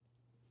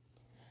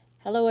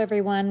Hello,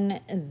 everyone.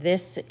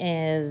 This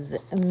is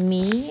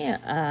me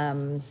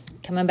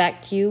coming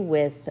back to you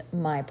with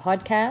my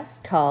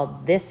podcast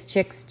called This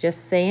Chicks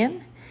Just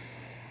Sayin.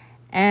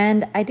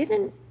 And I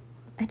don't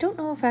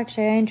know if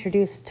actually I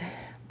introduced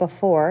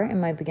before in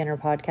my beginner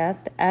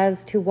podcast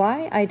as to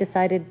why I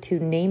decided to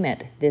name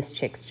it This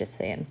Chicks Just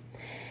Sayin.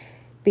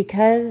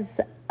 Because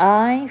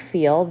I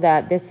feel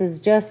that this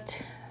is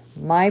just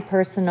my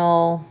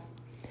personal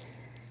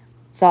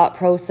thought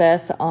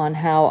process on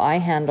how I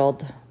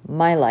handled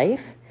my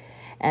life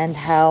and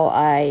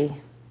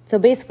so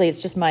basically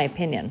it's just my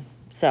opinion.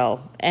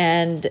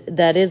 And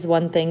that is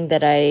one thing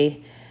that I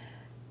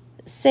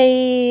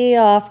say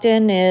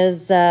often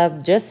is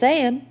just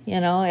saying,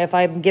 if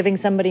I'm giving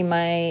somebody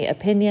my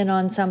opinion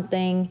on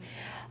something,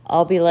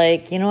 I'll be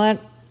like, you know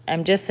what,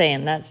 I'm just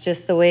saying that's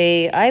just the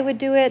way I would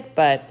do it.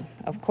 But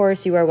of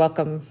course you are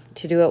welcome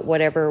to do it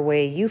whatever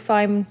way you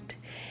find.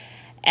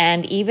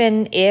 And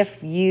even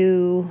if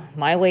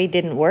my way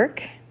didn't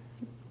work,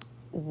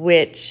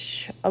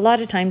 which a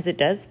lot of times it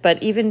does,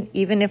 but even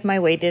if my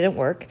way didn't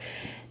work,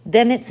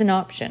 then it's an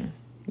option.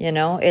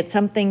 It's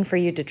something for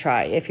you to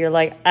try. If you're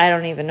like, I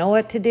don't even know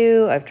what to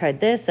do, I've tried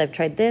this, I've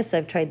tried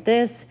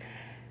this.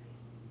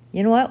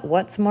 You know what?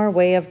 What's more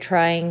way of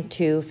trying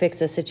to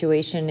fix a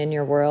situation in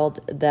your world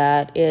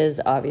that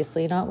is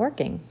obviously not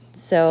working?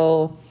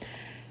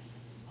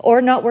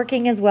 Or not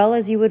working as well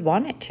as you would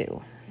want it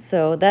to.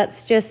 So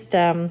that's just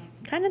kind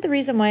of the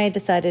reason why I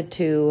decided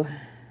to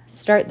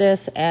start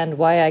this and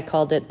why I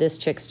called it This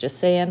Chicks Just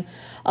Sayin'.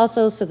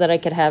 Also so that I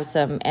could have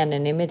some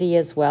anonymity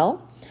as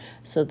well,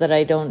 so that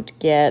I don't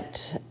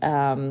get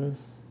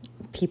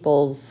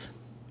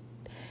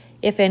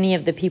if any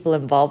of the people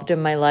involved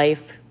in my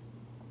life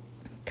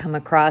come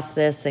across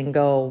this and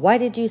go, why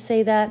did you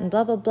say that? And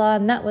blah, blah, blah.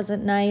 And that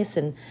wasn't nice.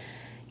 And,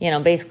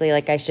 basically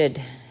like I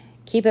should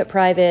keep it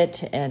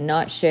private and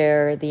not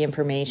share the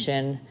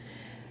information.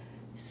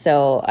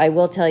 So I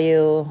will tell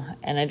you,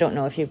 and I don't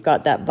know if you've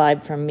got that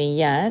vibe from me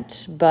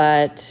yet,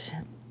 but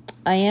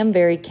I am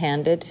very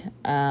candid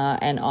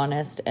and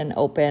honest and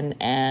open,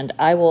 and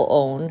I will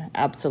own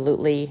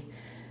absolutely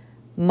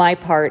my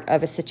part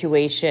of a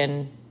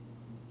situation.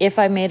 If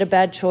I made a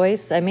bad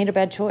choice, I made a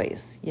bad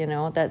choice.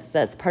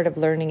 That's part of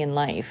learning in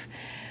life.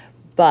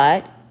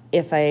 But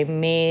if I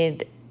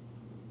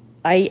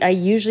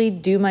usually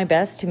do my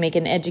best to make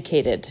an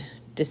educated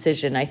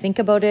decision. I think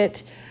about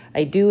it,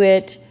 I do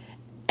it.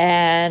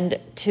 And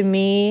to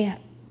me,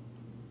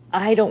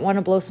 I don't want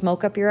to blow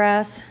smoke up your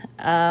ass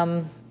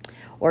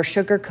or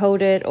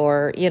sugarcoat it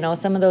or,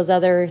 some of those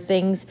other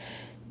things.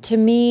 To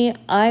me,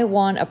 I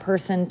want a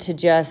person to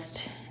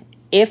just,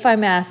 if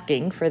I'm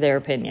asking for their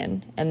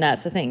opinion, and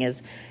that's the thing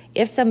is,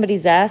 if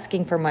somebody's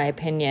asking for my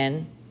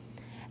opinion,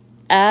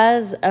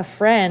 as a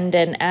friend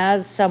and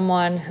as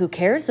someone who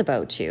cares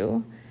about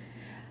you,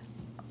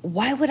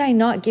 why would I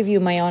not give you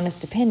my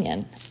honest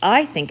opinion?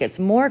 I think it's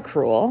more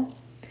cruel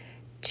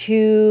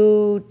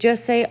to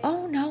just say,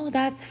 oh no,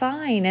 that's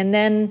fine. And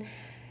then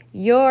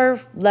you're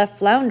left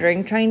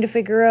floundering trying to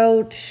figure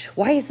out,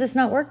 why is this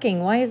not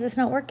working? Why is this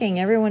not working?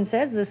 Everyone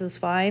says this is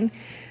fine,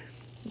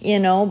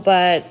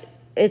 but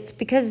it's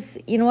because,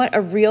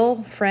 a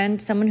real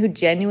friend, someone who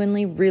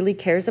genuinely really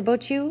cares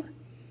about you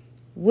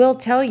will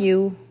tell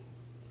you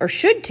or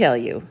should tell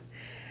you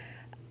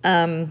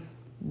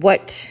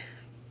what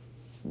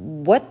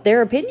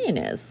their opinion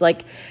is.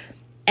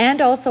 And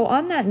also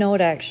on that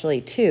note,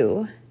 actually,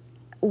 too,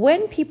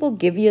 when people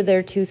give you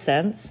their 2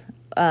 cents,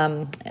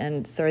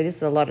 and sorry, this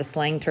is a lot of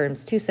slang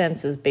terms, 2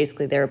 cents is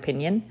basically their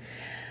opinion.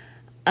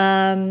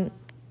 I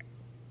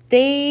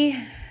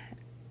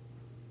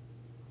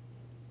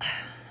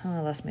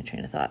lost my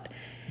train of thought.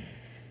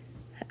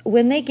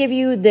 When they give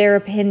you their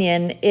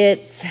opinion,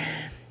 it's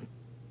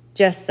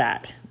just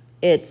that.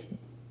 It's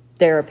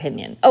their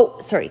opinion. Oh,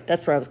 sorry,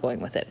 that's where I was going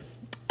with it.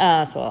 So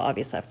I'll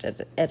obviously have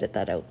to edit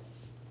that out.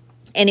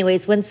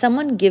 Anyways, when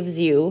someone gives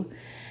you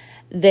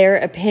their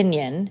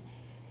opinion,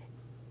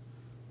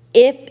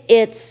 if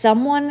it's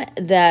someone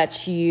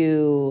that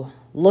you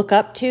look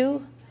up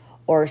to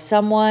or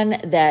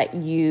someone that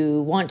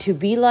you want to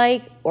be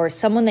like or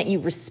someone that you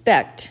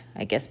respect,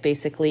 I guess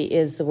basically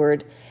is the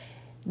word,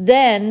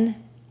 then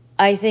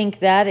I think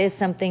that is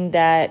something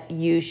that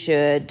you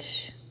should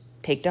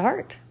take to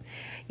heart.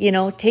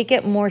 Take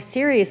it more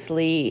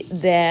seriously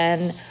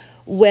than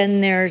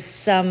when there's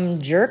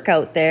some jerk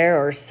out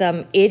there or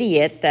some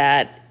idiot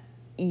that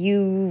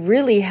you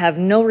really have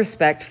no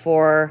respect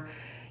for.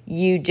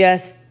 They're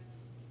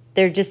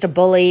just a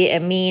bully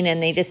and mean,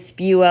 and they just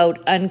spew out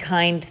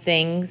unkind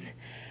things.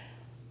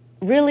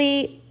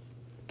 Really,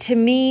 to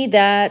me,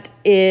 that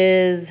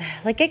is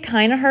it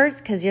kind of hurts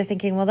because you're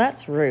thinking, well,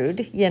 that's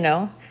rude,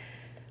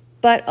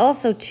 But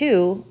also,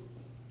 too,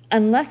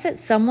 unless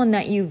it's someone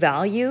that you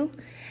value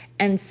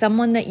and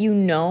someone that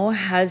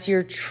has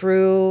your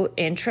true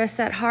interests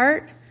at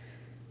heart,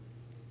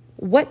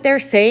 what they're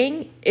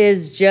saying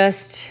is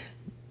just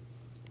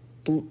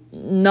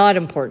not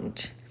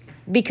important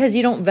because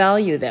you don't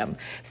value them.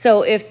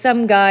 So if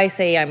some guy,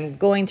 say I'm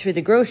going through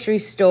the grocery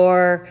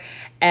store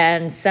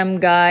and some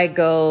guy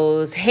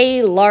goes,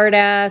 "Hey, lard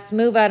ass,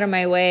 move out of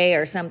my way,"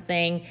 or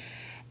something.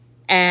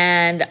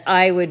 And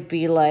I would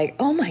be like,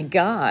 oh my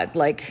God,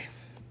 like,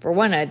 for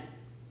one,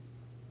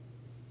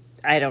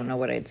 I don't know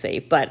what I'd say,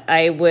 but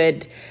I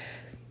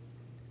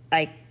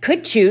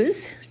could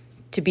choose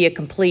to be a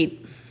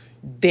complete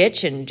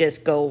bitch and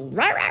just go,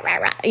 rah, rah, rah,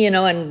 rah,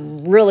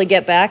 and really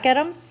get back at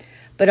him.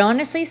 But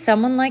honestly,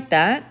 someone like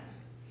that,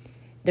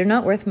 they're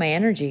not worth my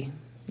energy.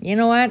 You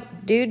know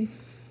what, dude?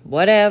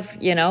 Whatever,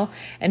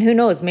 and who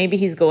knows, maybe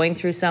he's going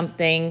through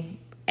something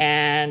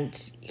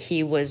and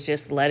he was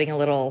just letting a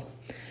little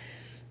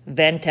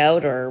vent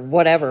out or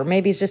whatever.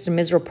 Maybe he's just a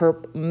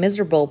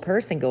miserable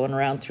person going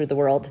around through the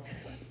world.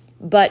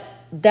 But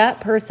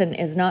that person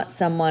is not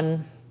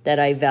someone that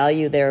I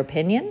value their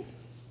opinion.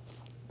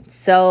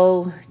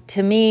 So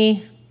to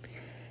me,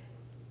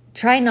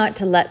 try not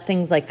to let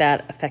things like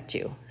that affect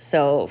you.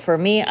 So for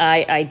me,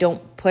 I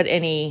don't put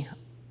any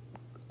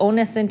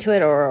onus into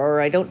it,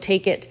 or I don't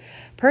take it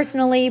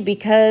personally,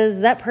 because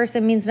that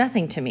person means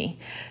nothing to me.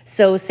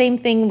 So same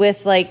thing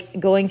with like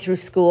going through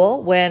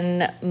school.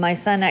 When my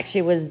son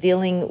actually was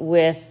dealing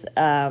with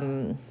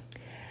some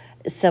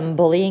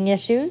bullying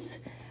issues,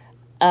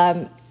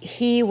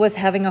 he was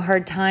having a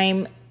hard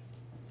time.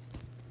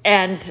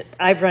 And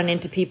I've run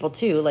into people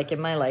too, like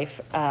in my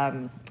life,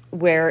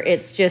 where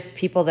it's just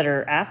people that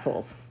are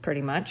assholes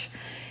pretty much.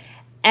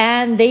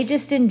 And they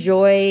just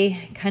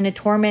enjoy kind of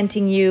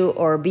tormenting you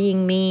or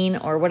being mean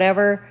or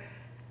whatever.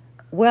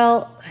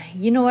 Well,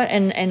 you know what?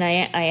 And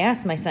I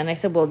asked my son, I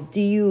said, well,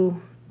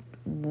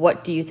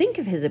 what do you think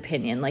of his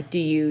opinion? Like, do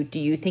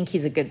you think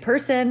he's a good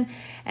person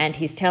and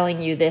he's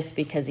telling you this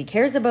because he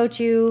cares about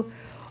you?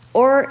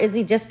 Or is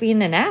he just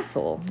being an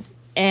asshole?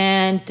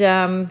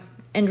 And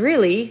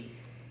really,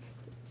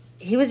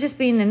 he was just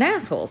being an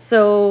asshole.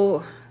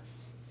 So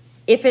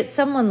if it's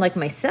someone like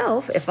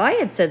myself, if I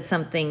had said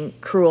something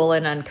cruel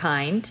and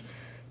unkind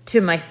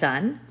to my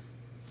son,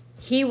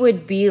 he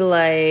would be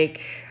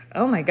like,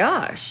 oh my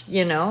gosh,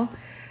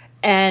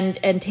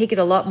 and take it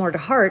a lot more to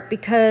heart,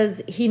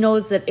 because he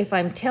knows that if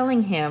I'm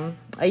telling him,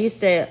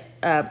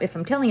 if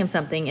I'm telling him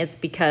something, it's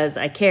because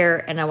I care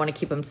and I want to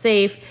keep him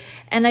safe,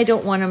 and I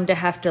don't want him to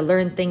have to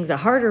learn things a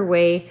harder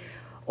way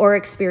or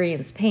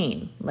experience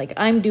pain. Like,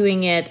 I'm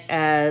doing it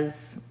as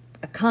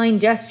a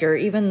kind gesture,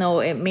 even though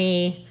it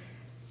may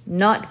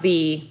not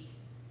be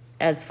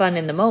as fun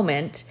in the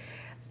moment.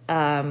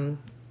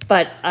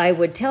 But I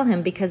would tell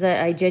him because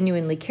I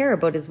genuinely care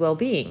about his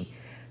well-being.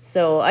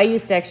 So I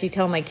used to actually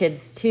tell my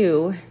kids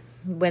too,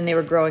 when they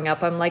were growing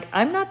up, I'm like,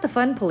 I'm not the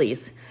fun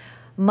police.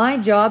 My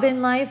job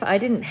in life, I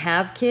didn't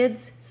have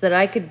kids so that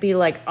I could be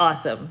like,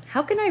 awesome,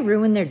 how can I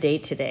ruin their day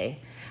today?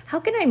 How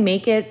can I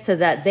make it so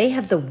that they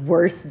have the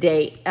worst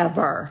day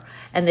ever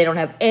and they don't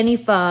have any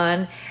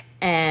fun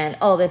and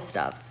all this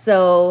stuff?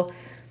 So,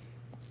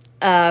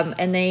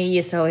 and they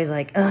used to always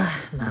like, ugh,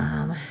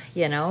 Mom,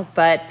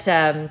 but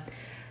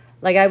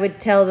like I would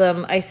tell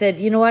them, I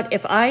said, you know what,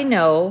 if I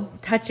know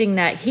touching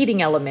that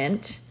heating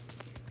element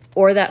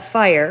or that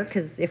fire,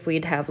 because if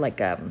we'd have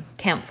like a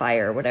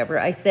campfire or whatever,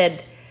 I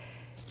said,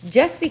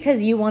 just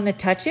because you want to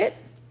touch it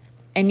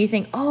and you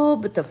think, oh,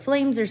 but the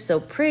flames are so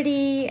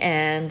pretty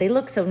and they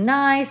look so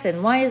nice,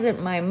 and why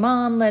isn't my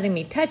mom letting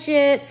me touch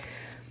it?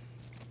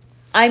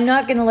 I'm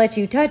not going to let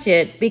you touch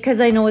it because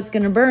I know it's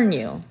going to burn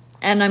you.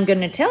 And I'm going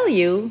to tell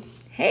you,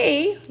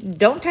 hey,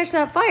 don't touch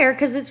that fire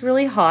because it's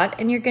really hot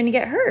and you're going to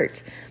get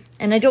hurt.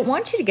 And I don't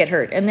want you to get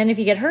hurt. And then if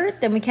you get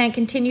hurt, then we can't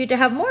continue to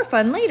have more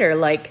fun later,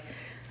 like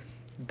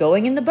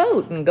going in the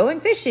boat and going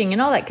fishing and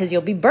all that, because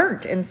you'll be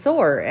burnt and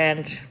sore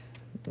and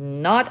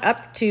not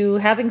up to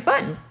having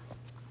fun.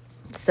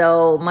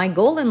 So my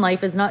goal in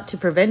life is not to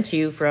prevent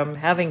you from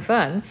having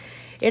fun.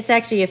 It's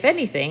actually, if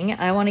anything,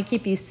 I want to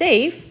keep you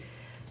safe,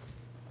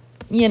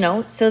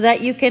 so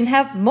that you can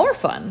have more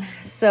fun.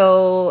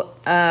 So,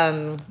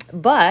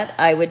 but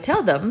I would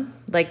tell them,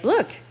 like,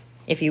 look,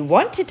 if you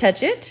want to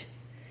touch it,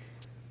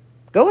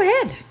 go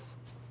ahead.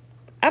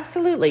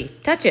 Absolutely.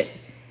 Touch it.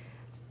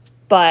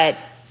 But,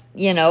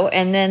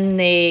 and then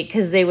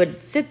because they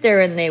would sit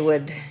there and they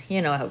would,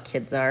 how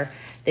kids are,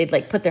 they'd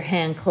like put their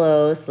hand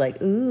close,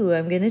 like, ooh,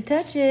 I'm going to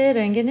touch it.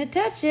 I'm going to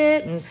touch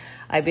it. And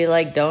I'd be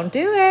like, don't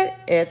do it.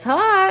 It's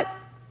hot.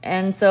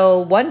 And so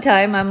one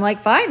time I'm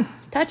like, fine,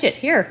 touch it.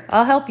 Here,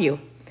 I'll help you.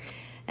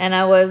 And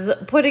I was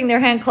putting their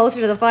hand closer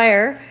to the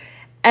fire,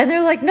 and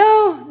they're like,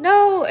 no,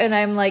 no. And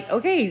I'm like,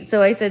 okay.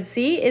 So I said,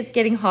 see, it's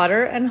getting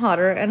hotter and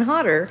hotter and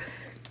hotter.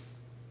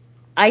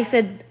 I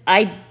said,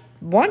 I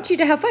want you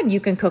to have fun. You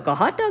can cook a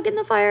hot dog in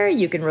the fire.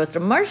 You can roast a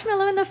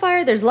marshmallow in the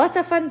fire. There's lots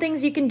of fun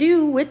things you can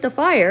do with the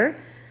fire.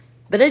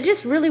 But I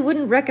just really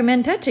wouldn't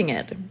recommend touching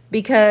it,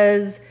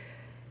 because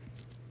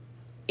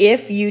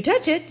if you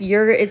touch it,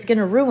 it's going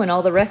to ruin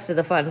all the rest of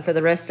the fun for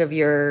the rest of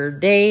your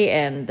day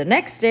and the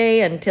next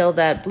day until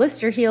that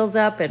blister heals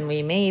up, and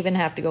we may even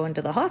have to go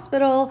into the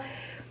hospital.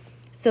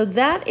 So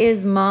that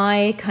is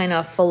my kind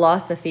of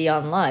philosophy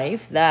on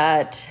life,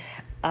 that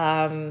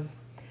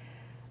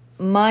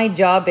my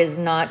job is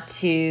not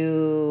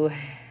to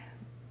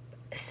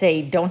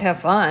say don't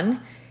have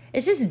fun.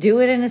 It's just do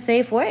it in a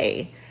safe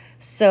way.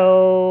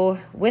 So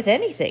with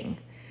anything,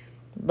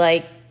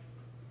 like,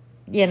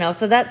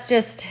 so that's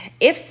just,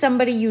 if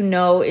somebody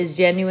is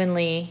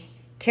genuinely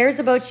cares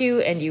about you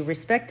and you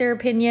respect their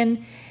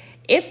opinion,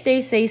 if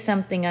they say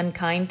something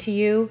unkind to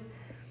you,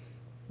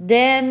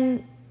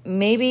 then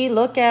maybe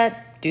look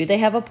at, do they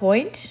have a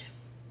point?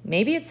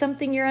 Maybe it's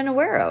something you're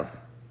unaware of,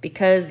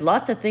 because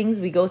lots of things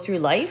we go through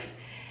life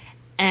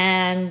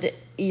and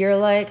you're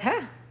like,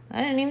 I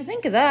didn't even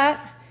think of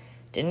that.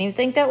 Didn't even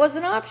think that was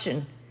an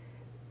option.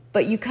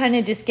 But you kind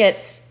of just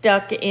get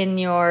stuck in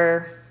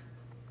your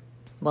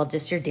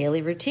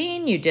daily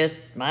routine.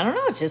 I don't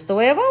know, it's just the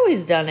way I've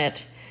always done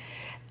it.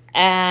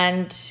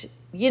 And,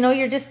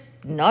 you're just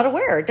not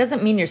aware. It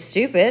doesn't mean you're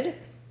stupid.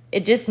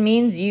 It just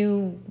means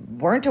you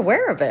weren't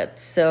aware of it.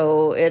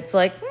 So it's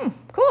like,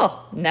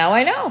 cool, now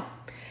I know.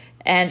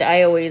 And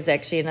I always,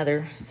 actually,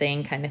 another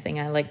saying kind of thing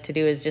I like to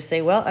do is just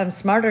say, well, I'm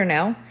smarter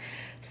now.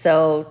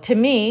 So to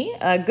me,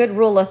 a good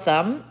rule of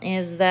thumb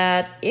is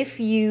that if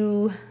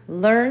you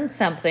learn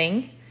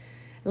something,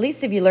 at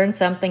least if you learn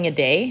something a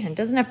day, and it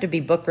doesn't have to be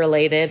book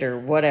related or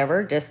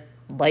whatever, just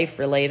life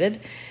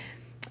related,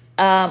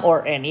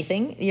 or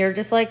anything, you're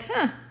just like,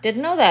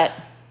 didn't know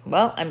that.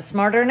 Well, I'm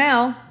smarter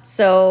now.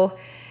 So,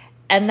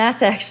 and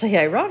that's actually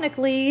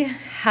ironically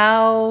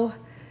how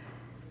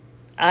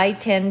I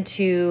tend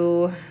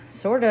to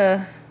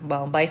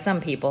by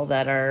some people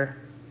that are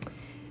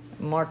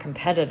more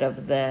competitive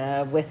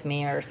with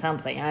me or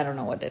something. I don't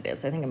know what it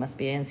is. I think it must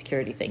be an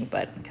insecurity thing,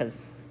 but because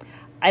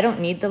I don't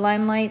need the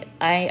limelight,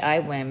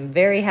 I am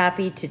very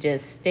happy to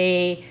just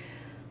stay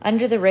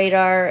under the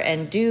radar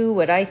and do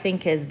what I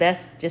think is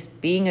best,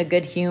 just being a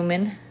good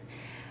human.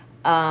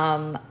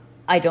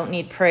 I don't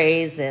need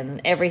praise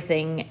and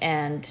everything.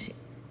 And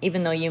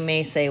even though you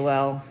may say,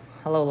 well,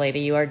 hello lady,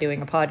 you are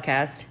doing a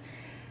podcast.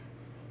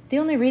 The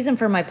only reason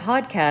for my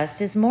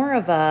podcast is more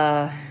of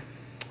a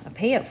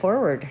pay it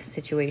forward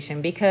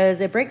situation,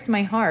 because it breaks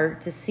my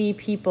heart to see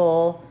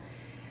people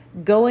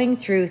going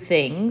through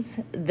things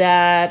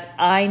that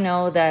I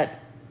know that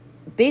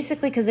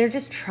basically because they're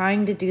just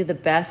trying to do the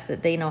best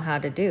that they know how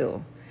to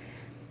do.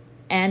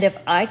 And if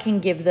I can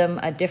give them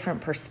a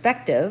different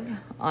perspective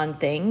on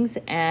things,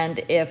 and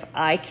if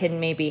I can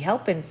maybe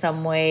help in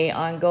some way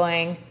on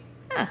going,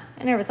 I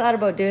never thought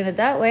about doing it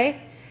that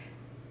way,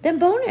 then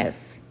bonus.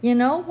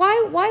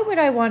 Why would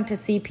I want to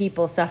see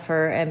people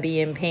suffer and be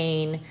in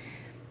pain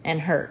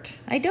and hurt?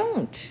 I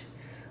don't.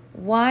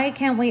 Why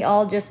can't we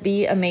all just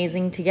be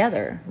amazing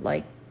together?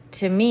 Like,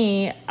 to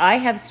me, I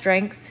have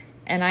strengths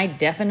and I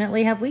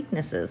definitely have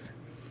weaknesses.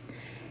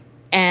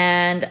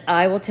 And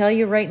I will tell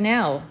you right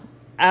now,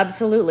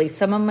 absolutely,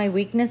 some of my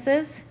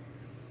weaknesses,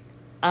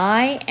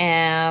 I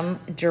am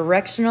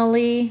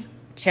directionally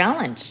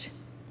challenged.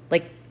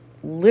 Like,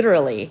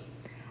 literally,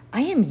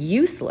 I am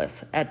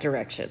useless at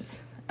directions.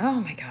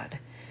 Oh my God.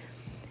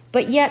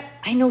 But yet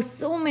I know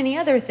so many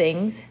other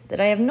things that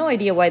I have no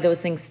idea why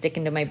those things stick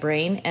into my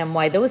brain and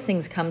why those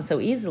things come so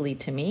easily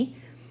to me.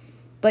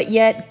 But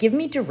yet give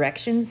me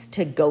directions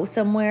to go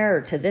somewhere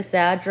or to this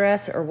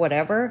address or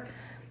whatever.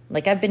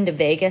 Like, I've been to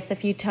Vegas a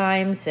few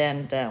times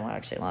and,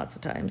 actually lots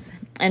of times,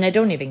 and I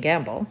don't even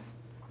gamble,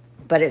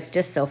 but it's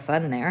just so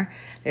fun there.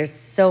 There's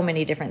so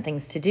many different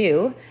things to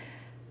do.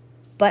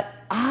 But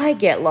I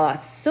get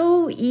lost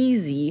so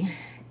easy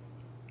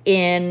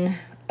in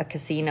a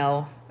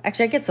casino.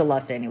 Actually, I get so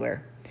lost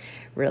anywhere,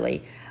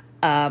 really.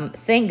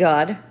 Thank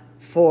God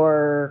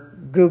for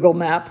Google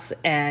Maps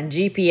and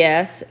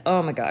GPS.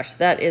 Oh my gosh,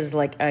 that is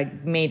like a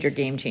major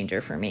game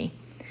changer for me.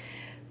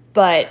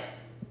 But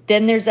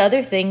then there's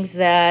other things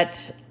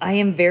that I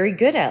am very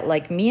good at.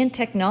 Like, me and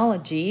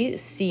technology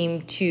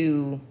seem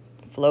to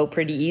flow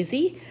pretty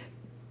easy.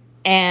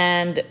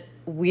 And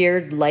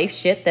weird life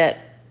shit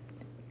that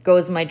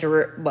comes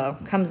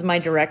my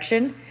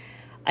direction,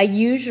 I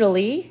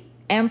usually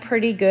am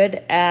pretty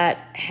good at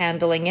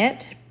handling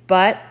it,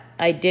 but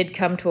I did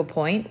come to a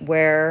point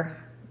where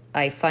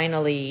I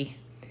finally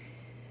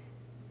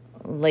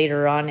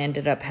later on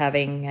ended up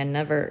having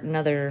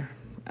another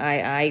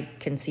I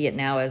can see it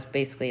now as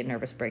basically a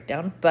nervous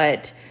breakdown,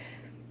 but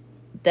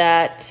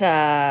that's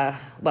how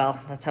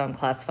I'm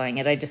classifying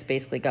it. I just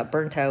basically got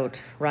burnt out,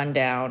 run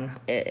down.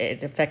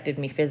 It affected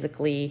me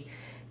physically,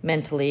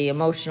 mentally,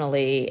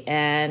 emotionally,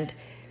 and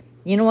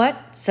you know what?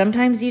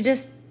 Sometimes you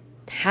just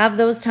have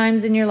those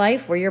times in your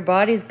life where your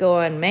body's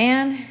going,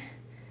 man,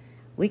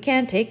 we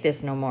can't take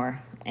this no more.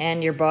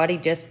 And your body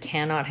just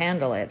cannot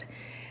handle it.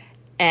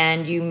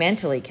 And you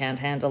mentally can't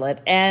handle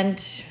it.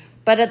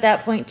 But at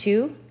that point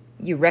too,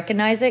 you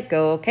recognize it,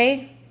 go,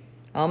 okay,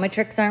 all my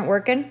tricks aren't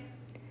working.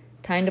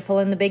 Time to pull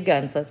in the big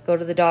guns. Let's go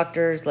to the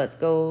doctors. Let's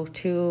go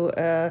to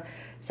a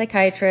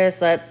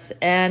psychiatrist.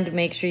 And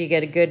make sure you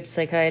get a good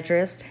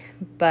psychiatrist.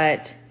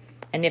 And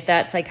if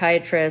that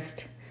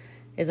psychiatrist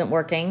isn't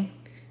working,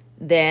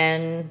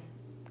 then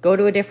go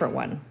to a different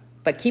one.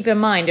 But keep in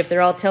mind, if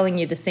they're all telling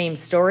you the same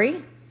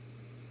story,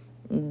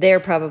 they're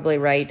probably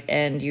right,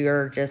 and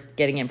you're just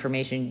getting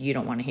information you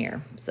don't want to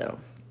hear. So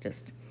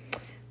just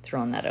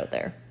throwing that out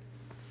there.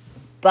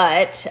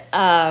 But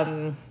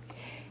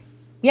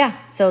yeah,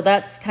 so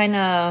that's kind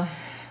of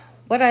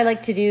what I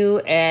like to do.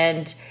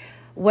 And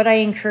what I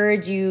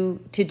encourage you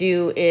to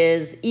do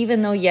is,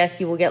 even though, yes,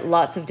 you will get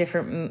lots of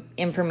different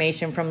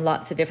information from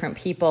lots of different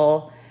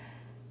people,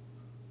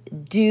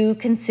 do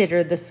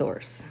consider the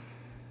source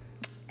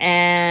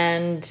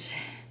and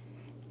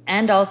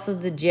also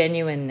the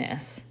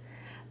genuineness.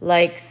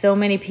 Like, so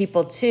many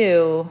people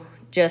too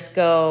just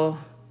go,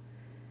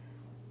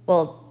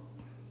 well,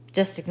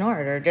 just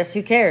ignore it, or just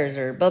who cares,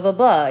 or blah, blah,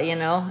 blah,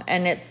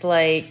 and it's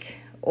like,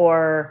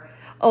 or,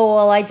 oh,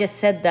 well, I just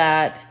said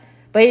that,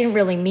 but I didn't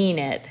really mean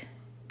it.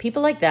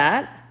 People like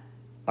that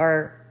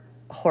are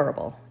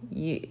horrible.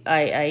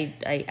 I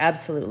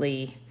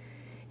absolutely,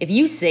 if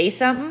you say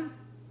something,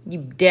 you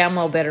damn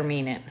well better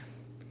mean it.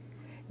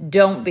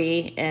 Don't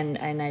be, and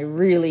I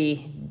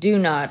really do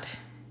not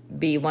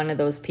be one of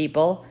those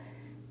people,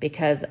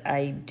 because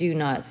I do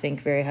not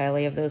think very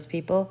highly of those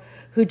people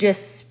who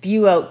just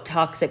spew out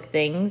toxic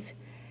things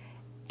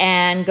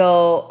and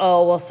go,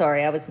 oh, well,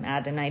 sorry, I was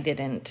mad and I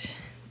didn't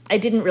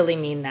really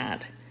mean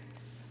that.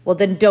 Well,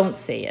 then don't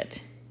say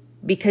it,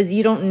 because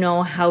you don't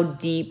know how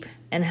deep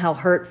and how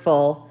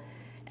hurtful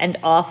and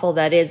awful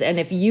that is.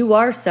 And if you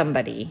are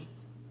somebody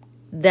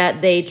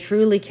that they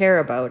truly care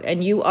about,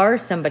 and you are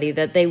somebody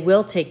that they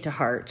will take to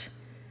heart,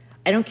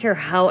 I don't care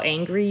how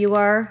angry you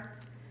are,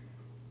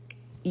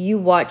 you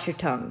watch your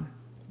tongue,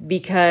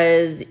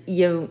 because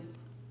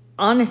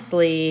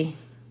honestly,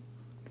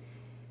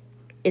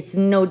 it's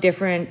no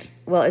different.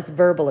 Well, it's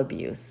verbal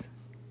abuse,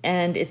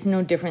 and it's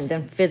no different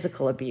than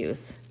physical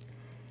abuse.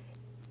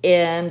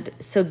 And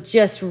so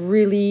just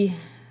really,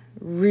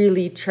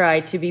 really try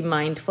to be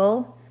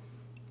mindful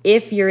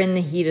if you're in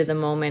the heat of the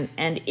moment,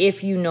 and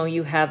if you know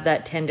you have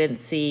that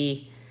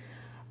tendency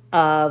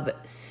of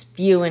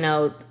spewing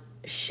out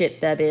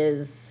shit that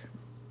is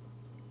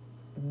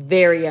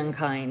very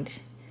unkind,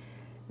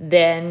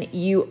 then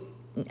you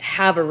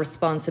have a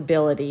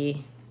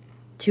responsibility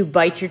to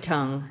bite your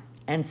tongue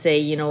and say,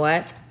 you know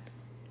what,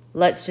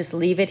 let's just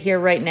leave it here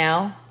right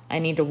now. I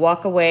need to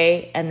walk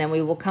away, and then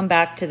we will come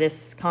back to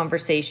this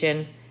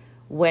conversation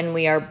when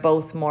we are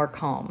both more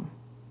calm.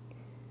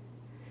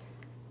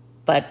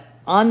 But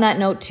on that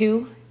note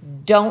too,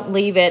 don't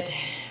leave it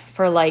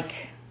for like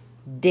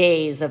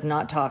days of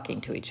not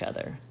talking to each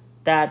other.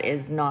 That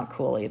is not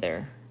cool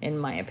either, in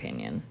my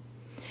opinion.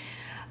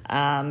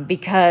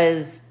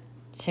 Because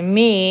to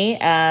me,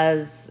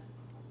 as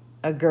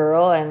a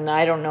girl, and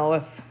I don't know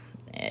if,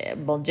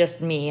 well,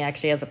 just me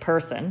actually as a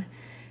person,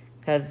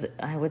 because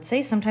I would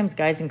say sometimes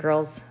guys and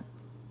girls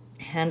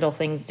handle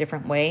things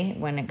different way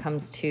when it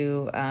comes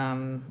to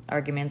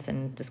arguments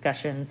and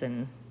discussions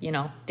and,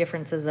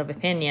 differences of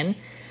opinion.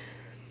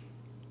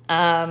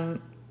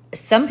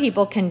 Some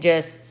people can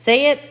just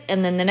say it,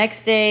 and then the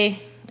next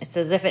day it's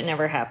as if it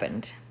never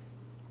happened.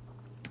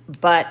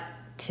 But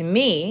to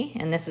me,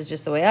 and this is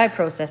just the way I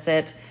process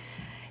it,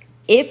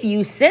 if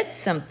you said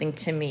something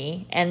to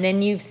me and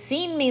then you've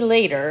seen me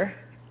later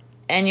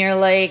and you're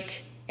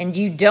like, and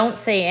you don't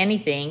say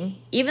anything,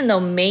 even though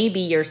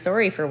maybe you're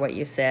sorry for what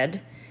you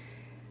said,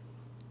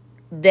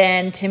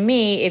 then to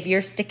me, if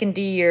you're sticking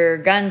to your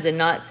guns and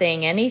not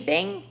saying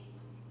anything,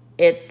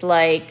 it's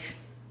like,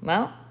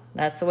 well,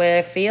 that's the way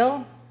I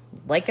feel.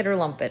 Like it or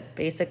lump it.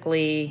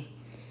 Basically,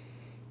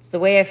 it's the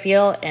way I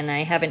feel, and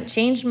I haven't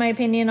changed my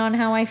opinion on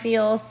how I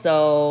feel,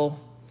 so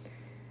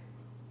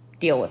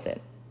deal with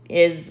it,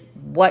 is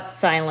what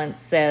silence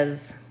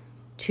says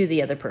to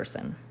the other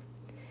person.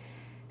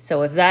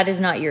 So if that is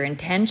not your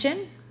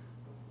intention,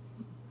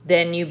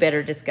 then you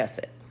better discuss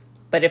it.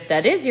 But if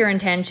that is your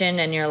intention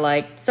and you're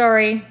like,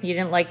 sorry, you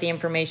didn't like the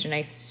information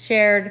I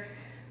shared,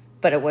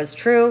 but it was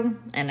true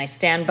and I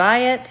stand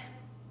by it,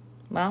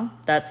 well,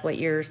 that's what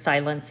your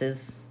silence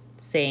is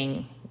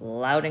saying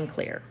loud and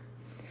clear.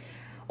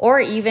 Or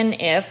even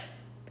if,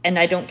 and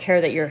I don't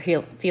care that your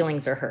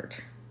feelings are hurt.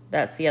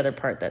 That's the other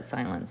part that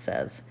silence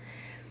says.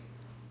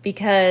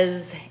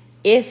 Because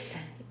if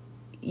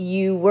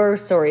you were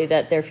sorry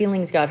that their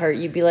feelings got hurt,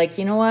 you'd be like,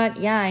 you know what?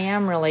 Yeah,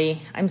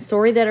 I'm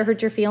sorry that it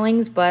hurt your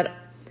feelings, but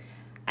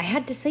I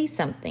had to say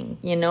something,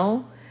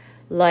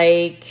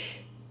 Like,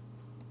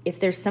 if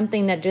there's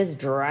something that just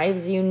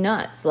drives you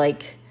nuts,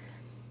 like,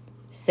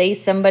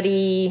 say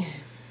somebody,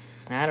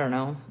 I don't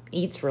know,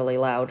 eats really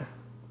loud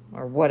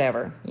or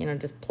whatever,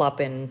 just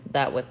plop in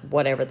that with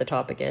whatever the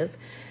topic is.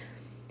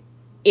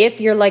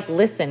 If you're like,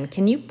 listen,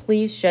 can you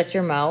please shut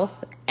your mouth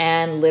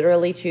and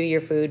literally chew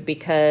your food,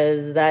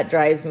 because that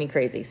drives me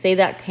crazy. Say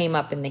that came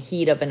up in the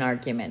heat of an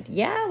argument.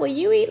 Yeah, well,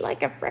 you eat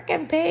like a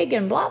frickin' pig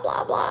and blah,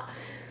 blah, blah.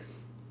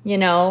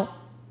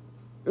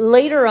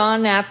 Later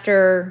on,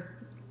 after,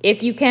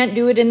 if you can't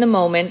do it in the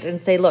moment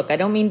and say, look, I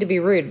don't mean to be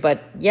rude,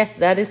 but yes,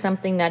 that is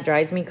something that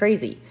drives me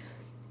crazy.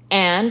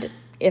 And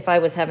if I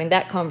was having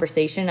that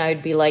conversation, I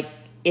would be like,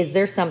 is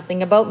there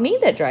something about me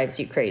that drives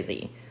you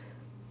crazy?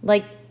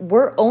 Like,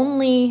 we're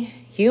only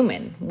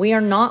human. We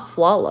are not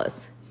flawless.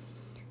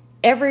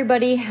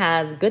 Everybody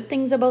has good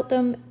things about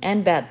them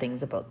and bad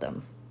things about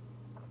them.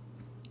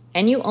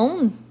 And you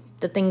own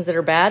the things that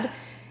are bad,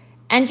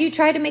 and you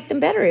try to make them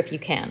better if you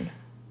can.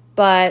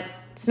 But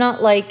It's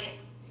not like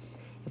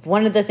if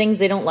one of the things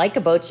they don't like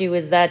about you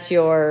is that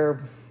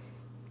you're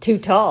too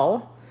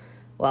tall.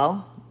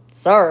 Well,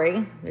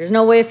 sorry, there's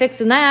no way of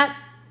fixing that.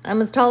 I'm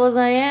as tall as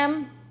I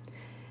am,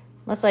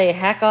 unless I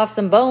hack off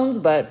some bones,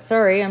 but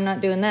sorry, I'm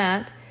not doing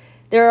that.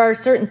 There are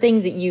certain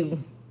things that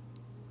you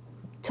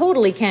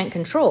totally can't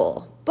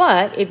control.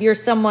 But if you're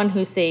someone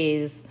who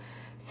says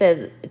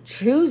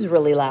chews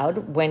really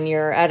loud when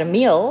you're at a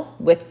meal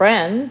with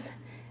friends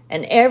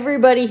and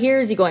everybody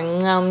hears you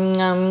going nom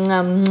nom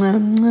nom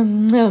nom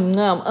nom nom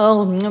nom,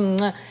 oh nom,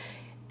 nom,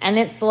 and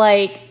it's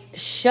like,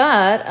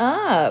 shut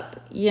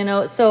up,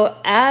 so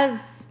as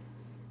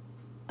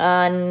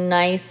a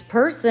nice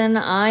person,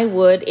 I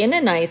would, in a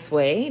nice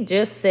way,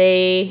 just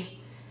say,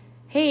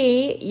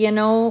 hey,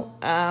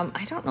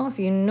 I don't know if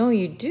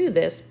you do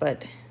this,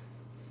 but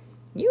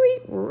you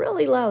eat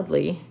really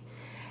loudly.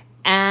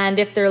 And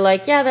if they're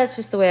like, yeah, that's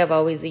just the way I've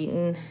always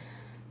eaten,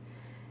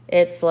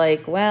 it's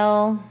like,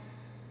 well,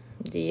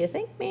 do you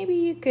think maybe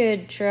you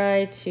could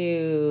try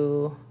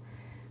to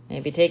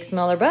maybe take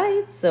smaller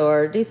bites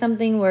or do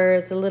something where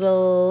it's a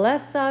little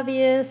less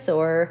obvious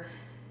or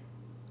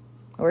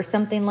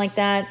something like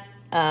that?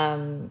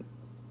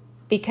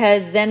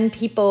 Because then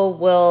people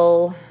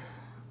will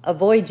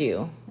avoid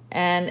you,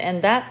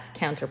 and that's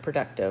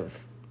counterproductive.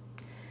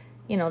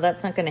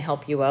 That's not going to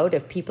help you out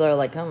if people are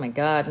like, oh my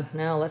God,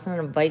 no, let's not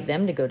invite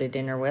them to go to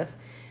dinner with.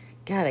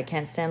 God, I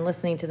can't stand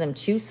listening to them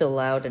chew so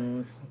loud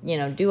and,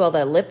 do all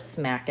that lip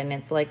smack. And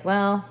it's like,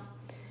 well,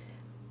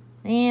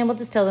 we'll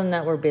just tell them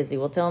that we're busy.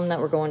 We'll tell them that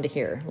we're going to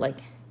here.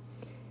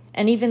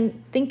 And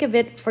even think of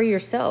it for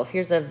yourself.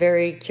 Here's a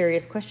very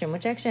curious question,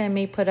 which actually I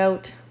may put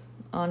out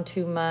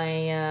onto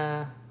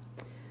my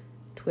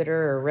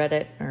Twitter or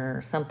Reddit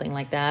or something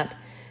like that.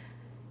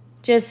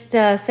 Just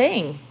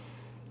saying,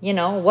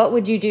 what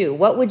would you do?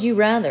 What would you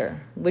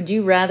rather? Would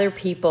you rather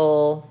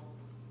people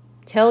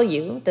tell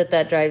you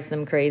that drives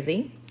them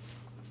crazy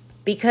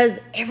because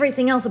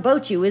everything else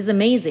about you is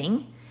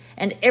amazing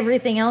and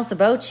everything else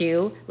about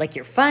you, like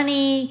you're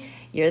funny,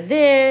 you're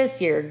this,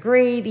 you're a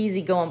great,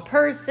 easygoing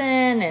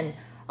person and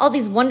all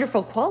these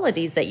wonderful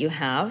qualities that you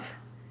have,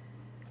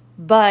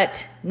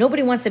 but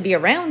nobody wants to be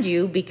around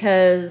you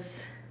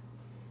because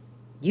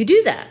you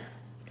do that?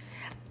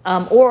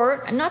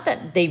 Or not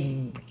that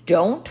they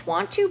don't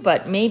want you,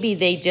 but maybe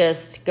they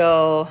just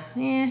go,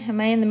 am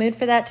I in the mood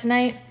for that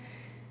tonight?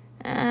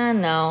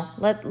 No,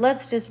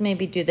 let's just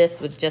maybe do this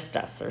with just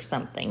us or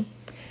something.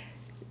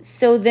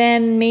 So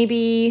then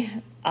maybe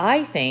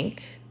I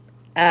think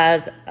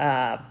as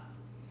a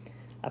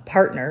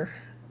partner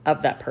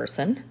of that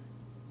person,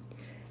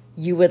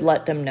 you would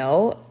let them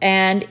know.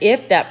 And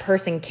if that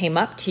person came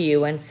up to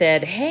you and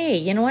said, hey,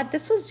 you know what,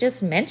 this was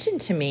just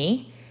mentioned to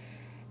me,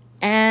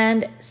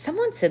 and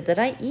someone said that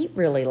I eat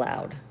really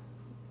loud.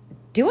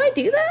 Do I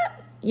do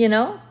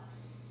that?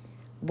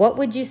 What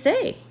would you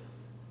say?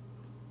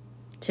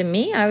 To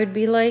me, I would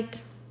be like,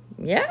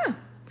 yeah,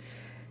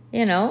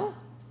 yeah,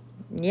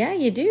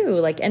 you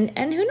do.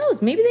 And who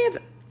knows? Maybe they have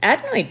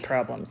adenoid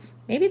problems.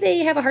 Maybe they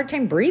have a hard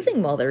time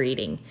breathing while they're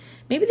eating.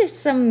 Maybe there's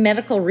some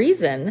medical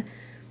reason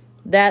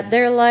that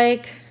they're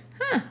like,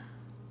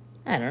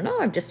 I don't know,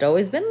 I've just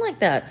always been like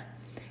that.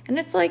 And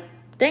it's like,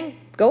 then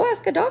go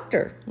ask a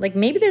doctor.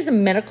 Maybe there's a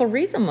medical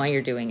reason why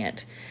you're doing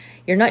it.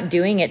 You're not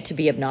doing it to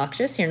be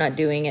obnoxious. You're not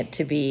doing it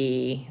to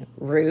be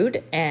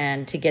rude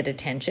and to get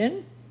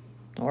attention.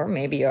 Or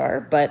maybe you are.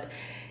 But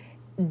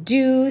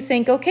do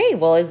think, okay,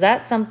 well, is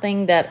that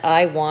something that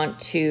I want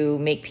to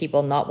make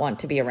people not want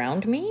to be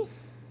around me?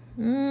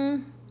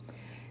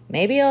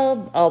 Maybe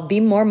I'll be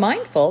more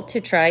mindful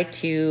to try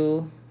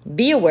to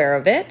be aware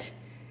of it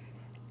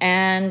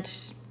and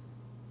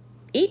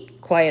eat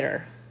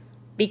quieter.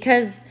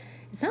 Because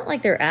it's not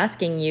like they're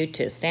asking you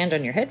to stand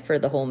on your head for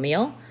the whole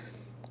meal.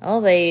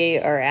 All they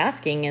are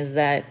asking is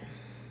that,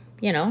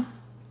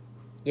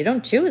 you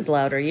don't chew as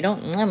loud, or you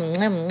don't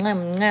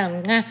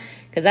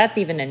because that's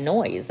even a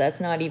noise. That's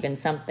not even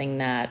something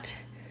that,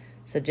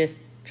 so just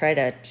try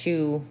to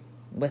chew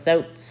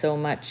without so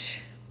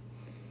much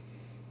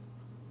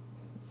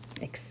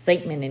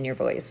excitement in your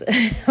voice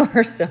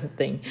or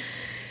something.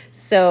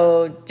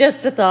 So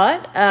just a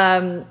thought.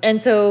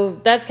 And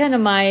so that's kind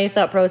of my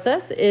thought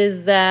process,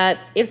 is that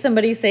if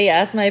somebody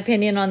asked my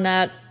opinion on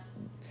that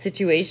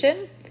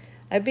situation,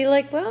 I'd be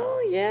like,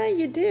 well, yeah,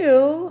 you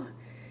do.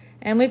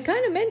 And we've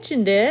kind of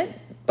mentioned it,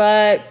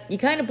 but you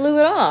kind of blew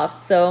it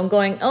off. So I'm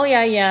going, oh,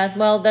 yeah,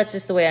 well, that's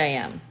just the way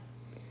I am.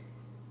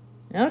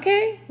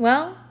 Okay,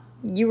 well,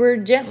 you were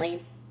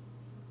gently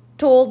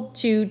told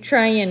to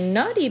try and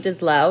not eat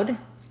as loud,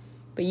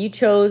 but you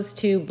chose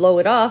to blow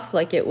it off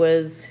like it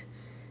was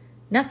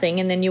nothing,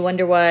 and then you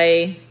wonder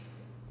why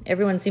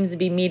everyone seems to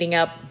be meeting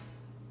up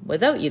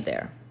without you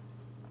there.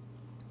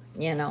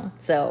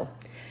 So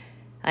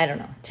I don't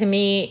know. To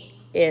me,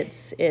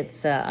 it's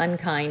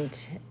unkind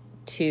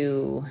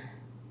to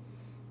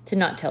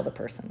not tell the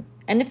person.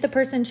 And if the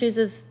person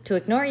chooses to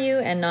ignore you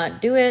and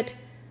not do it,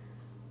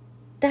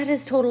 that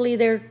is totally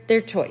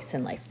their choice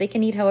in life. They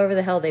can eat however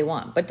the hell they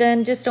want. But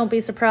then just don't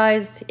be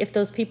surprised if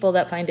those people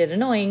that find it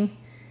annoying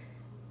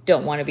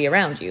don't want to be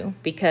around you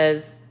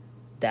because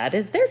that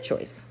is their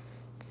choice.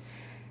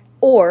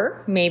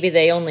 Or maybe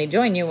they only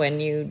join you when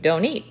you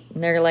don't eat.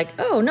 And they're like,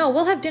 oh, no,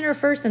 we'll have dinner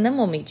first and then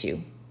we'll meet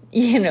you.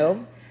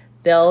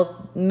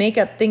 They'll make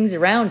up things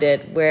around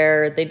it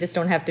where they just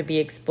don't have to be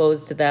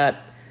exposed to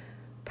that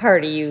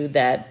part of you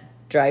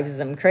that drives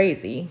them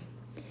crazy.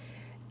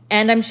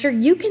 And I'm sure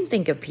you can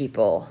think of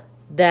people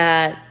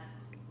that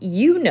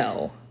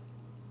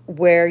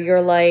where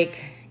you're like,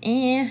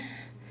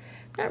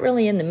 not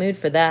really in the mood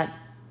for that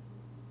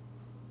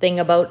thing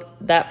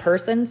about that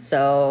person,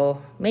 so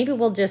maybe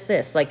we'll just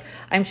this. Like,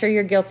 I'm sure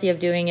you're guilty of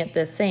doing it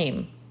the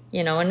same,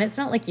 and it's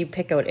not like you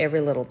pick out every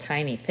little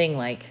tiny thing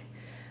like,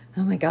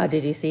 oh my God,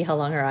 did you see how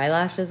long her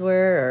eyelashes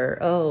were?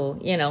 Or,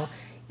 you don't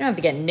have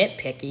to get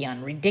nitpicky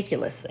on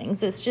ridiculous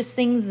things. It's just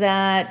things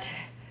that,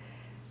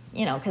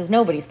 because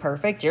nobody's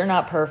perfect, you're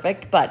not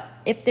perfect, but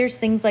if there's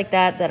things like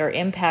that are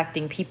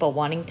impacting people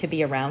wanting to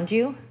be around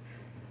you,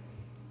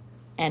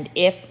 and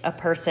if a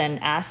person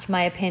asked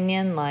my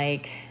opinion,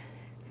 like,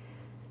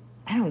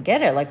 I don't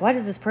get it. Like, why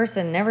does this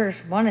person never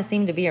want to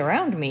seem to be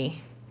around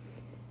me?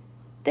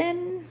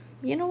 Then,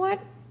 you know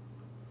what?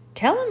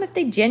 Tell them if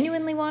they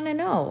genuinely want to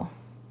know.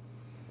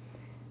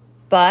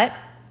 But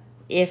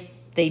if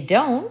they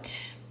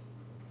don't,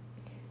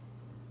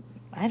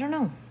 I don't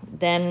know.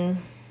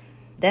 Then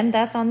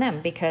that's on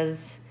them because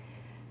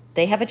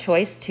they have a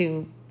choice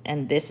to,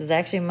 and this is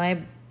actually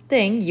my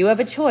thing, you have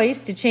a choice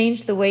to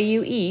change the way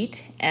you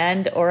eat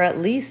or at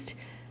least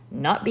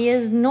not be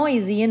as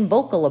noisy and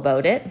vocal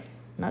about it.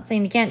 I'm not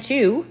saying you can't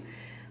chew,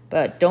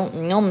 but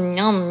don't nom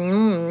nom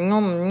nom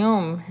nom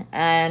nom.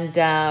 And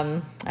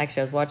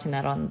actually, I was watching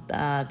that on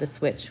The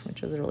Switch,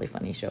 which was a really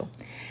funny show.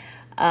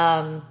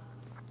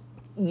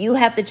 You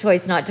have the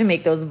choice not to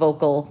make those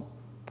vocal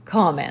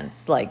comments.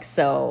 Like,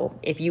 so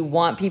if you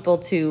want people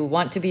to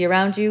want to be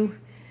around you,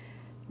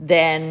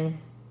 then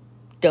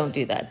don't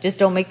do that. Just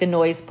don't make the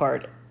noise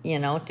part.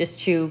 Just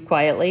chew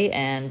quietly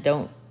and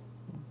don't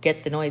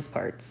get the noise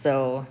part.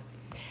 So.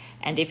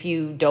 And if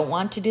you don't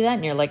want to do that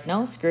and you're like,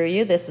 no, screw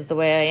you, this is the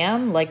way I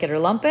am, like it or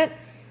lump it,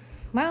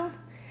 well,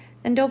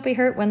 then don't be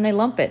hurt when they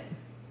lump it,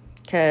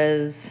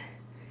 because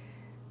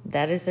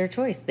that is their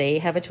choice. They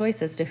have a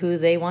choice as to who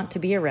they want to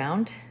be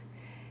around.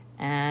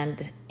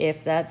 And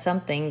if that's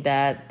something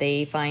that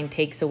they find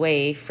takes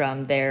away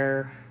from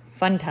their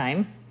fun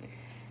time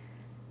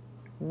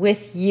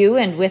with you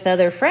and with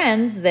other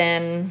friends,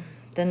 then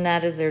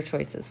that is their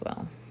choice as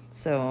well.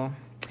 So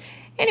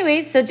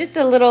anyways, so just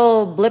a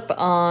little blip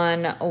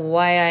on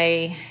why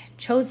I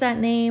chose that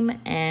name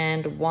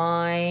and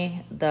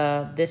why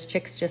this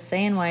Chicks Just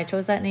Sayin, why I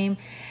chose that name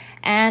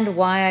and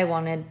why I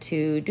wanted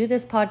to do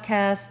this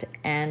podcast.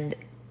 And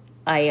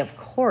I, of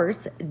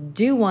course,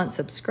 do want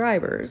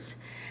subscribers.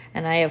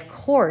 And I, of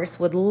course,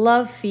 would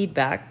love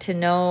feedback to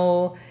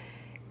know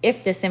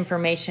if this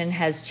information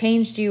has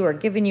changed you or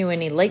given you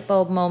any light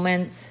bulb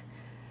moments.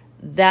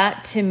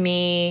 That, to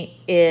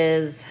me,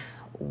 is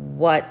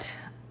what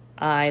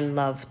I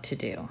love to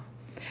do.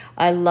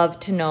 I love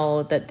to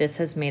know that this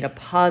has made a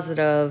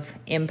positive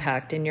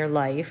impact in your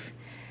life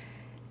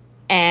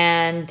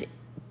and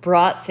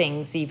brought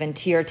things even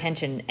to your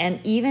attention. And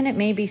even it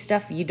may be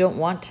stuff you don't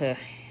want to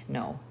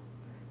know.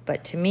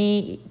 But to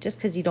me, just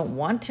because you don't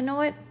want to know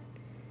it,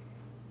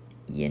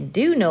 you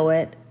do know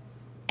it.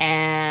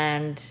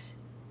 And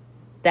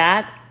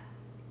that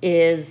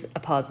is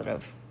a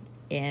positive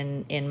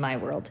in my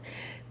world,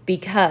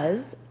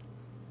 because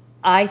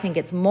I think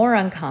it's more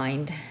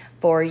unkind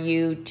for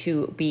you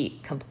to be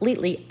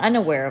completely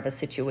unaware of a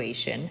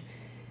situation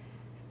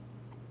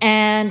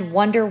and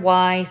wonder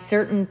why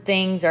certain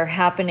things are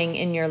happening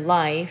in your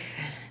life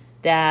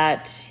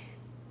that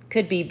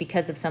could be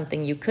because of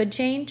something you could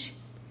change,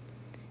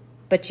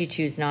 but you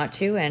choose not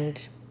to, and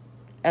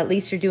at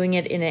least you're doing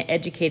it in an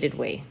educated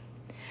way.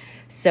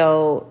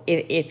 So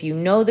if you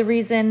know the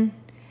reason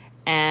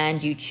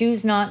and you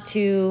choose not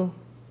to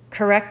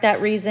correct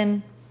that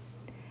reason,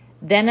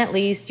 then at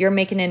least you're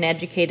making an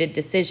educated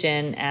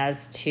decision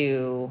as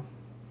to,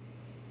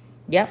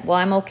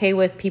 I'm okay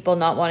with people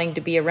not wanting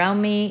to be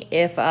around me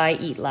if I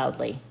eat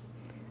loudly.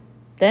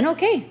 Then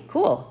okay,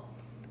 cool.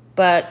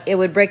 But it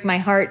would break my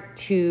heart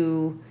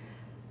to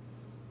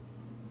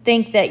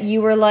think that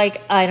you were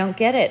like, I don't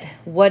get it.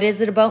 What is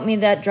it about me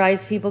that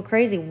drives people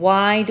crazy?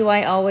 Why do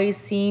I always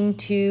seem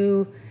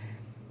to,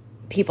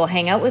 people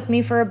hang out with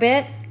me for a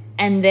bit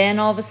and then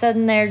all of a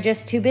sudden they're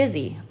just too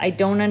busy? I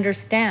don't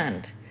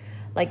understand.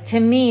 Like, to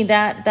me,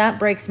 that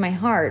breaks my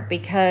heart,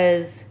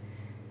 because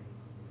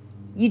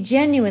you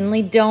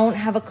genuinely don't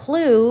have a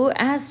clue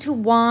as to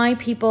why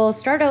people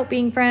start out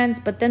being friends,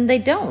 but then they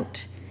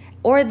don't.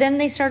 Or then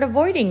they start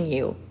avoiding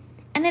you.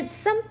 And it's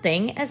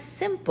something as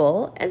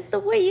simple as the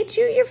way you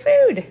chew your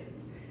food.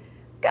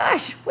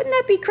 Gosh, wouldn't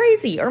that be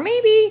crazy? Or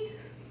maybe,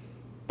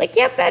 like,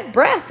 you have bad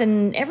breath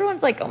and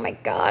everyone's like, oh my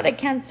God, I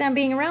can't stand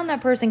being around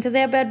that person because they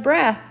have bad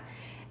breath.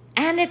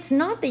 And it's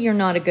not that you're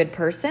not a good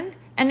person.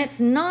 And it's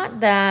not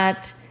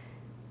that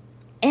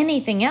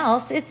anything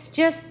else. It's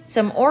just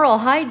some oral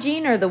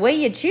hygiene or the way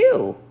you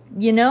chew.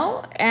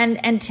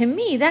 and to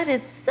me, that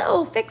is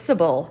so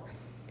fixable.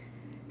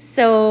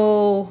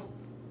 So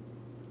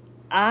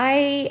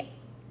I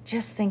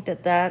just think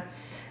that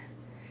that's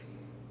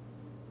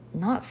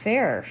not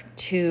fair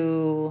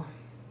to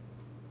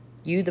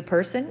you, the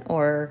person,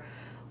 or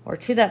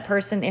to that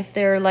person, if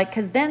they're like,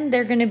 because then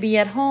they're going to be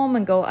at home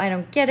and go, I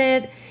don't get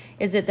it.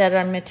 Is it that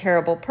I'm a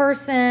terrible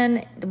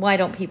person? Why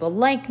don't people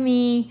like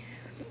me?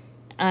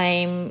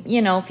 I'm,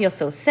 feel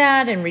so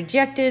sad and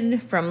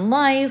rejected from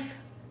life.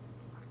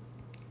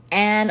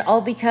 And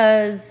all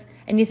because,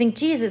 and you think,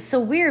 geez, it's so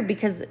weird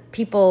because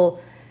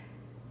people,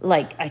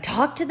 like, I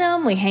talk to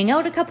them, we hang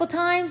out a couple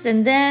times,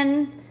 and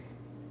then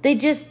they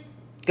just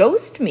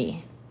ghost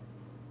me.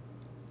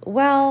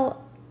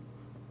 Well,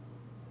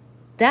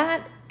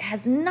 that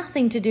has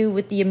nothing to do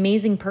with the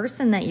amazing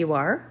person that you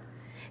are.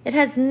 It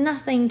has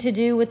nothing to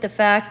do with the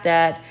fact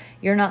that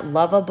you're not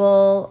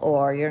lovable,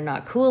 or you're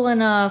not cool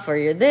enough, or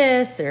you're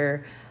this,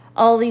 or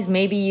all these.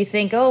 Maybe you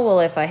think, oh, well,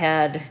 if I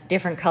had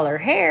different color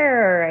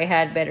hair, or I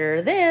had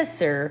better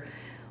this, or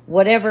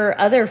whatever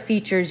other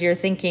features you're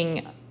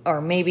thinking,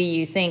 or maybe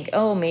you think,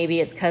 oh, maybe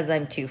it's because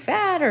I'm too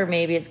fat, or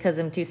maybe it's because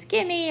I'm too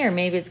skinny, or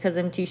maybe it's because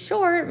I'm too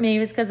short,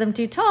 maybe it's because I'm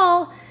too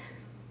tall.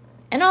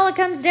 And all it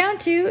comes down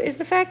to is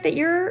the fact that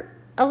you're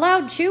a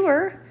loud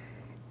chewer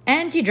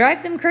and you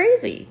drive them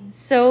crazy.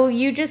 So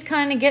you just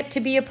kind of get to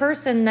be a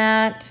person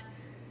that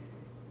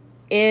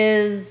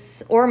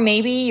is, or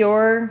maybe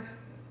you're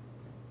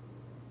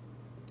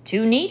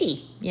too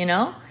needy,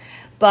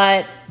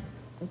 but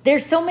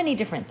there's so many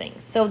different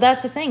things. So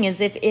that's the thing, is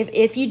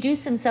if you do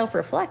some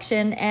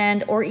self-reflection,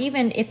 and or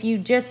even if you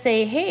just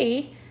say,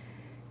 hey,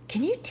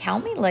 can you tell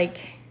me, like,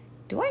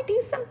 do I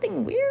do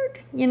something weird,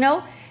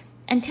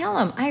 and tell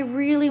them, I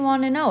really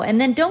want to know. And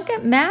then don't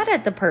get mad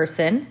at the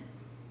person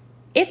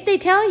if they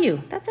tell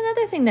you. That's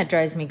another thing that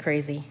drives me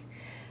crazy.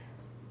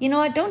 You know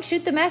what? Don't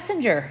shoot the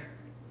messenger.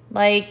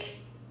 Like,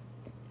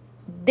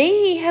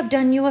 they have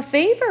done you a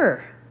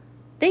favor.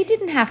 They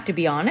didn't have to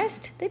be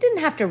honest. They didn't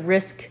have to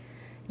risk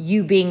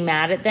you being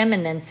mad at them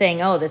and then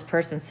saying, oh, this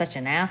person's such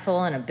an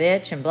asshole and a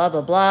bitch and blah,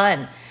 blah, blah.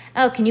 And,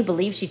 oh, can you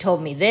believe she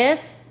told me this?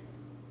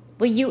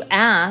 Well, you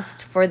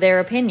asked for their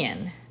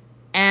opinion.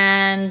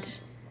 And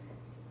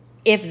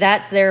if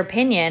that's their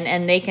opinion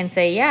and they can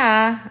say,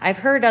 yeah, I've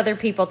heard other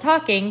people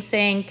talking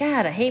saying,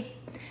 God,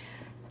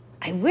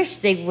 I wish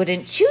they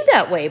wouldn't chew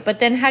that way. But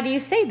then how do you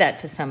say that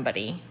to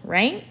somebody,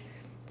 right?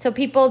 So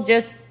people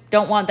just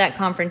don't want that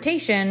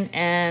confrontation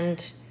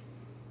and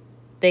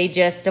they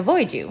just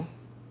avoid you.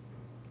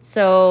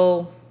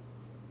 So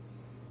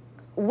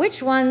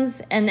which ones,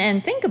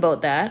 and think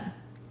about that,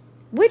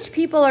 which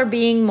people are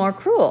being more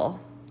cruel?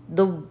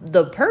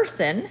 The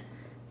person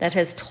that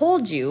has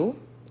told you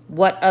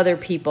what other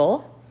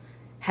people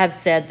have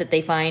said that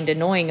they find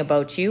annoying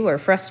about you or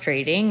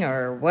frustrating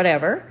or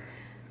whatever,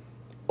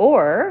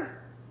 or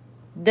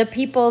the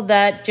people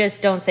that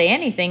just don't say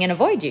anything and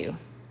avoid you.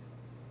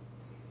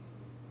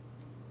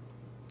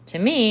 To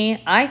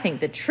me, I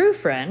think the true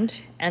friend,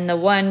 and the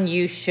one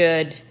you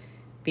should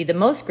be the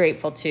most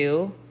grateful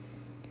to,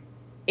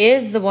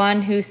 is the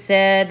one who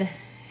said,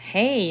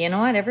 hey, you know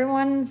what,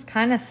 everyone's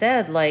kind of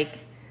said, like,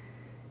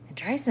 it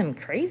drives them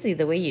crazy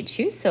the way you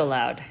chew so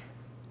loud.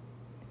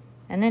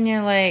 And then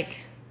you're like,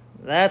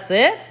 that's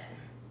it?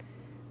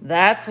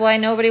 That's why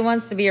nobody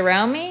wants to be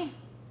around me?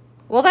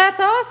 Well, that's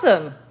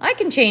awesome. I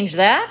can change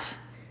that.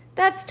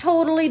 That's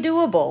totally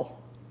doable.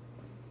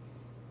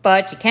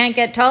 But you can't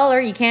get taller,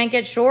 you can't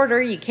get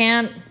shorter, you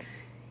can't,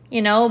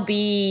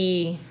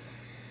 be,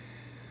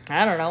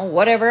 I don't know,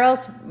 whatever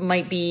else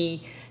might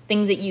be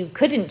things that you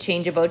couldn't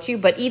change about you.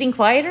 But eating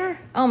quieter?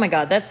 Oh my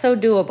God, that's so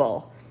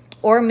doable.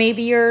 Or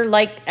maybe you're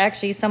like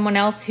actually someone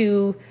else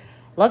who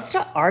loves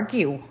to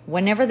argue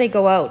whenever they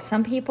go out.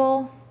 Some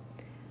people,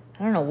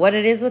 I don't know what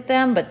it is with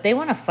them, but they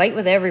want to fight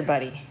with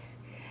everybody.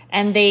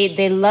 And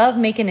they love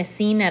making a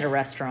scene at a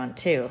restaurant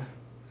too.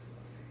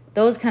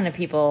 Those kind of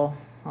people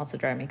also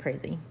drive me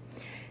crazy.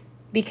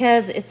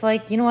 Because it's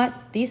like, you know what?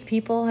 These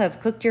people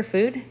have cooked your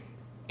food.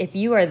 If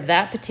you are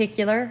that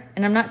particular,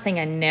 and I'm not saying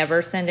I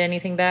never send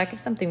anything back. If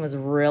something was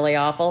really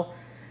awful,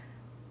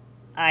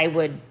 I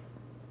would,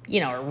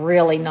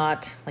 really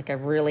not, like, I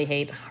really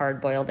hate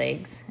hard-boiled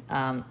eggs.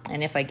 And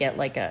if I get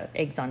like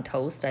eggs on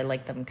toast, I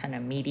like them kind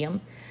of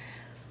medium.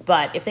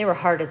 But if they were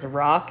hard as a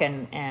rock,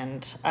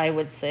 and I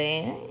would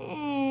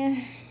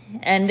say,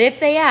 and if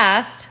they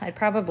asked, I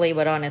probably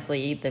would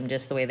honestly eat them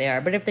just the way they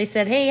are. But if they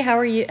said, hey, how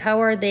are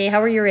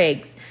your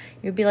eggs?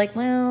 You'd be like,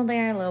 well, they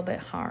are a little bit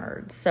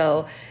hard.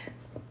 So,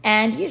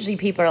 and usually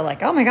people are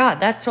like, oh my God,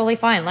 that's totally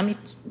fine.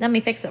 Let me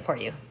fix it for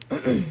you.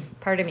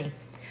 Pardon me.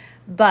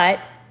 But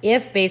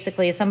if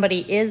basically somebody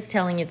is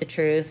telling you the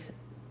truth,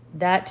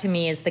 that to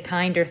me is the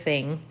kinder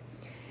thing.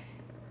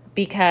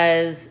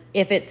 Because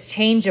if it's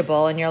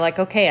changeable and you're like,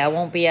 okay, I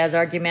won't be as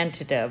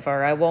argumentative,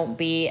 or I won't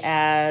be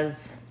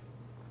as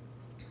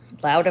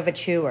loud of a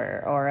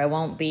chewer, or I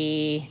won't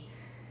be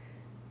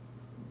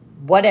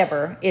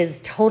whatever is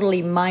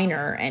totally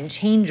minor and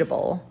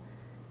changeable,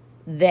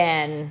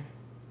 then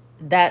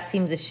that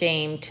seems a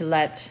shame to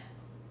let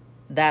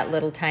that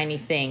little tiny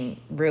thing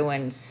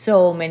ruined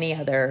so many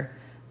other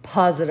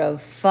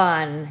positive,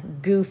 fun,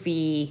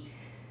 goofy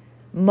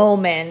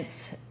moments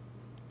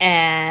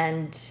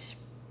and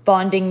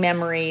bonding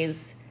memories.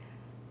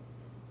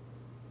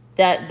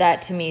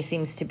 That to me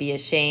seems to be a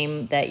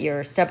shame, that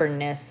your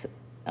stubbornness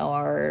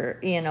or,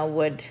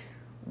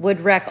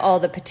 would wreck all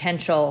the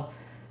potential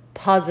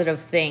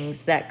positive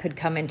things that could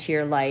come into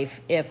your life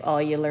if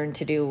all you learned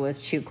to do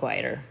was chew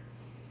quieter,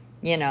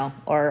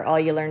 or all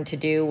you learned to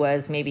do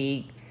was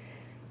maybe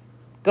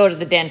go to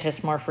the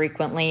dentist more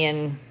frequently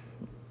and,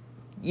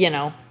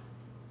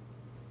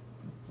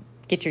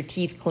 get your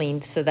teeth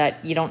cleaned so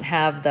that you don't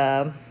have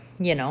the,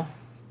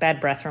 bad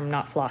breath from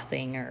not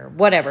flossing or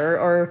whatever.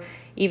 Or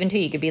even too,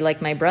 you could be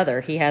like my brother.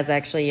 He has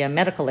actually a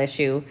medical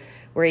issue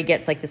where he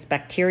gets like this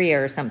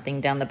bacteria or something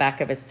down the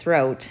back of his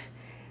throat.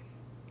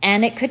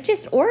 And it could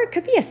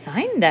be a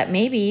sign that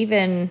maybe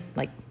even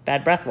like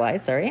bad breath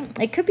wise,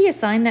 it could be a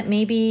sign that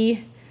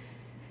maybe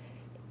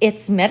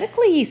it's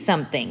medically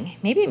something.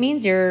 Maybe it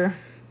means you're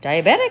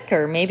diabetic,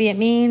 or maybe it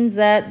means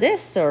that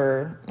this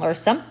or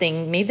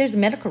something. Maybe there's a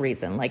medical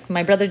reason. Like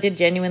my brother did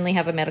genuinely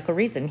have a medical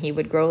reason. He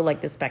would grow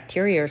like this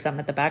bacteria or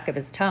something at the back of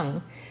his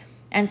tongue,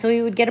 and so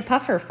he would get a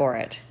puffer for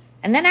it,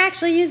 and then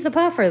actually use the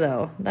puffer.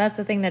 Though that's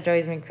the thing that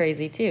drives me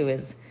crazy too,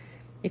 is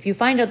if you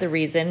find out the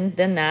reason,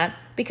 then that,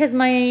 because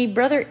my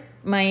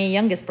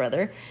youngest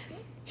brother,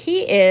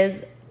 he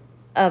is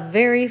a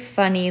very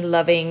funny,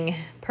 loving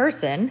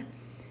person,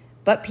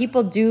 but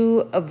people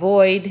do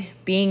avoid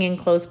being in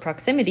close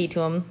proximity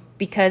to him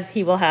because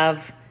he will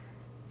have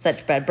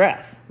such bad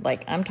breath.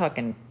 Like, I'm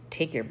talking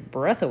take your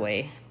breath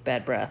away,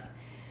 bad breath.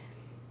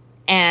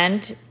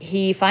 And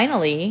he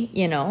finally,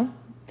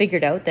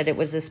 figured out that it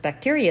was this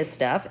bacteria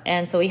stuff.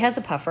 And so he has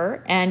a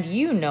puffer, and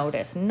you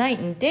notice night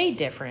and day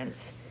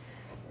difference,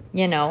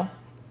 when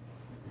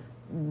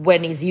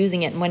he's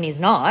using it and when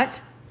he's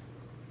not.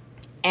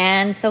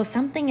 And so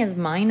something as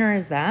minor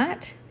as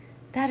that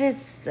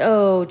is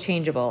so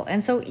changeable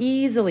and so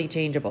easily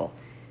changeable.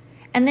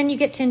 And then you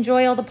get to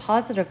enjoy all the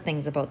positive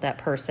things about that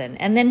person.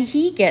 And then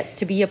he gets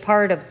to be a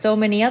part of so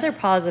many other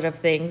positive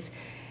things.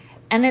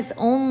 And it's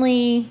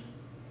only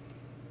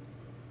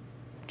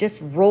just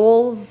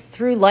rolls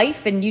through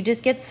life, and you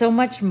just get so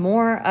much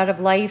more out of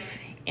life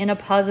in a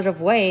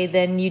positive way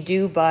than you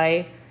do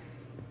by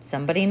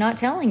somebody not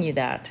telling you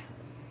that.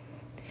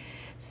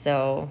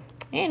 So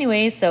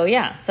anyway, so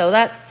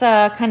that's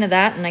kind of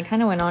that. And I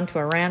kind of went on to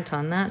a rant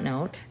on that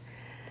note.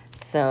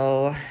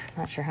 So I'm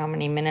not sure how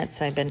many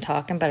minutes I've been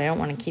talking, but I don't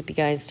want to keep you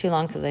guys too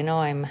long because I know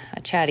I'm a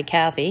chatty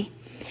Cathy.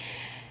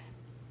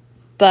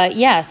 But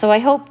yeah, so I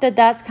hope that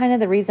that's kind of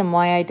the reason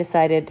why I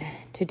decided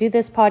to do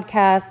this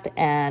podcast,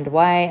 and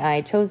why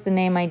I chose the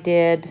name I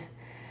did,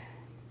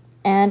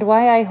 and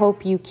why I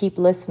hope you keep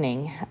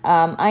listening.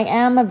 I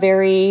am a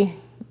very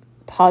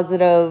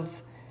positive,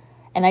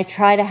 and I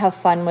try to have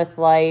fun with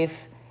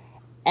life.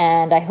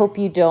 And I hope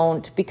you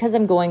don't, because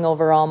I'm going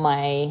over all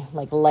my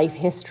life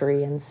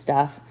history and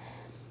stuff,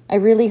 I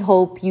really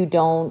hope you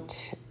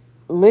don't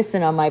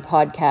listen on my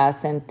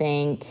podcast and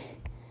think,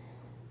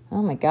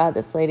 oh my God,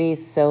 this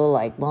lady's so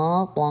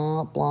blah,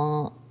 blah,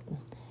 blah.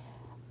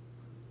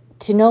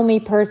 To know me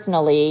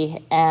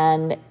personally,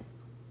 and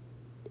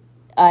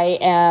I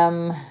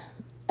am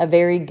a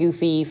very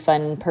goofy,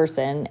 fun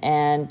person,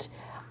 and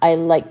I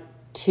like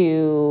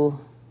to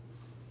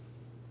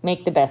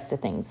make the best of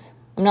things.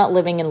 I'm not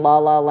living in la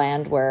la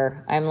land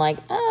where I'm like,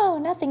 oh,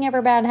 nothing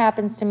ever bad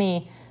happens to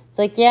me. It's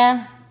like,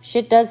 yeah,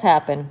 shit does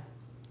happen.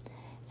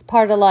 It's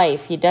part of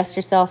life. You dust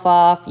yourself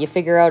off. You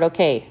figure out,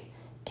 okay,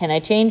 can I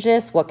change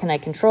this? What can I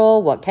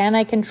control? What can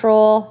I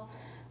control?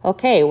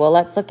 Okay, well,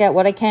 let's look at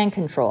what I can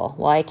control.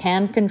 Well, I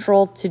can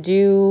control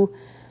to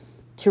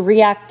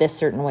react this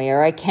certain way,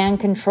 or I can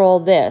control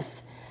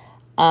this.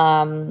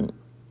 And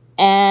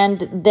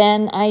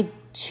then I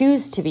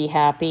choose to be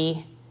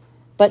happy,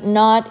 but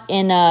not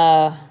in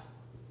a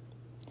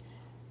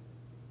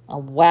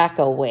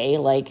wacko way,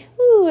 like,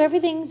 ooh,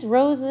 everything's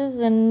roses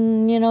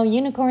and,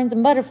 unicorns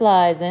and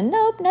butterflies, and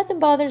nope, nothing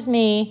bothers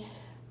me.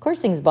 Of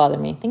course things bother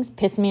me. Things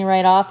piss me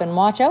right off, and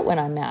watch out when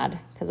I'm mad,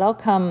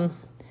 because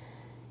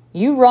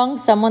you wrong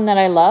someone that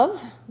I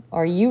love,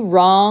 or you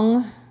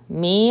wrong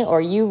me, or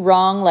you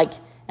wrong,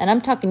 and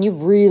I'm talking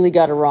you've really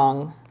got to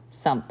wrong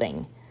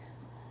something.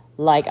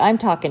 I'm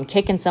talking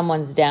kicking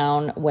someone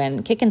down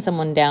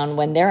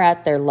when they're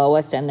at their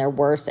lowest and their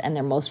worst and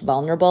their most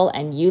vulnerable,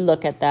 and you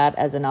look at that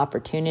as an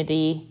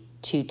opportunity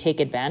to take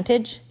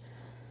advantage.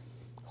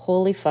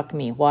 Holy fuck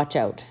me, watch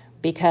out.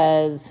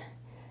 Because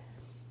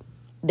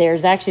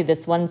there's actually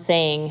this one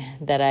saying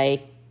that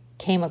I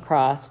came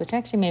across, which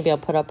actually maybe I'll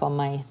put up on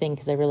my thing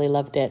because I really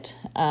loved it.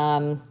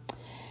 And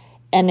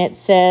it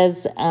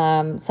says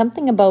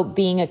something about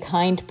being a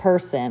kind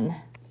person.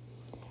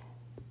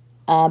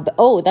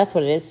 That's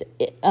what it is.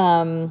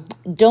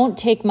 Don't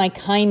take my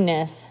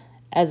kindness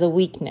as a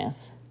weakness.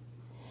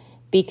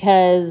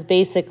 Because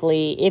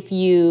basically, if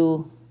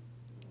you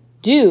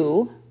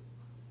do,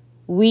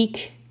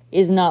 weak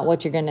is not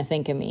what you're going to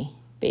think of me,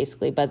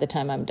 basically, by the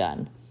time I'm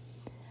done.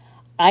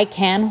 I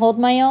can hold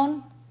my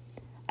own,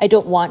 I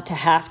don't want to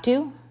have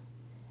to,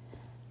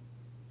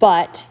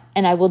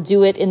 and I will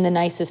do it in the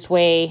nicest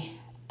way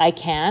I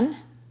can.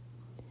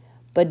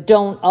 But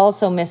don't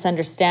also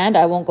misunderstand.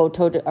 I will go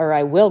toe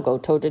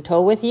to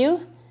toe with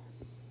you.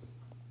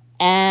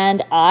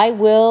 And I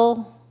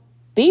will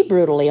be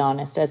brutally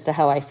honest as to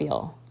how I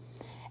feel.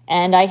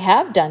 And I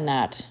have done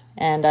that.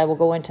 And I will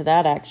go into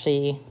that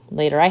actually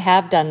later. I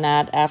have done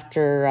that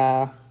after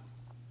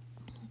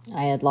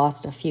I had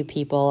lost a few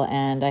people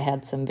and I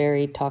had some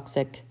very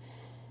toxic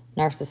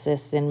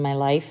narcissists in my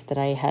life that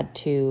I had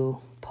to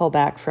pull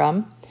back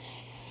from.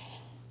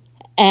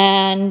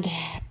 And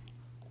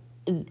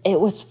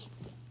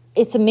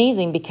it's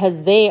amazing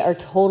because they are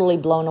totally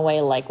blown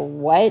away. Like,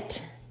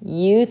 what?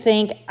 You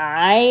think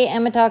I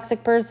am a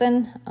toxic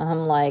person?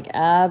 I'm like,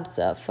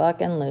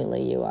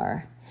 abso-fucking-lutely you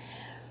are.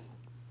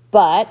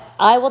 But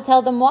I will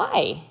tell them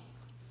why.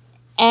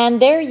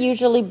 And they're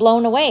usually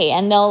blown away.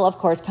 And they'll, of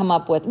course, come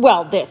up with,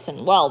 well, this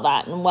and well,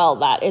 that and well,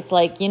 that. It's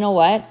like, you know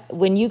what?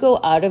 When you go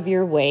out of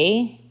your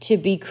way to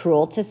be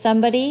cruel to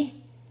somebody,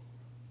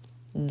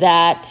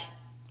 that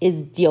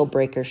is deal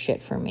breaker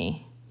shit for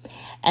me.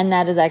 And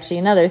that is actually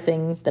another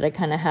thing that I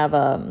kind of have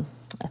a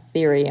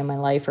theory in my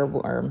life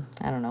or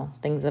I don't know,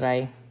 things that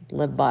I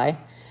live by.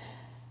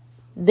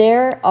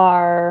 There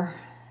are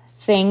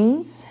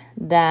things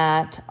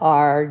that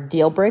are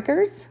deal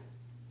breakers.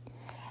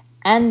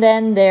 And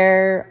then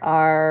there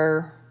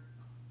are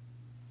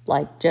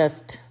like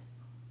just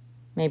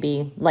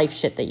maybe life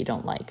shit that you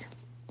don't like.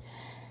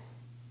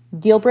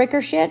 Deal breaker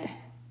shit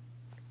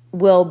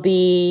will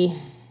be,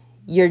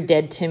 you're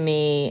dead to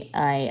me.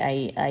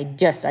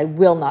 I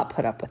will not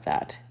put up with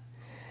that.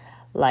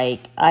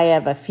 Like, I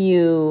have a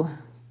few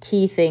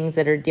key things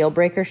that are deal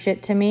breaker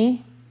shit to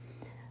me.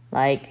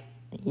 Like,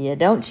 you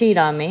don't cheat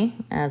on me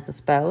as a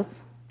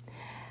spouse.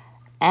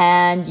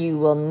 And you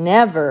will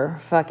never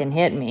fucking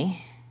hit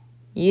me.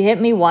 You hit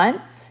me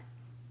once,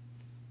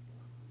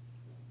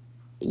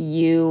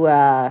 you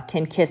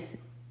can kiss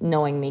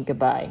knowing me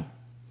goodbye.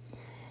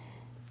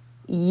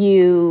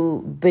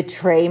 You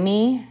betray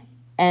me,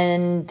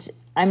 and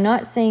I'm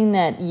not saying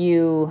that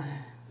you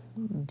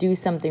do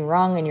something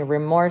wrong and you're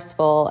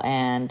remorseful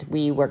and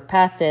we work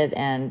past it,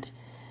 and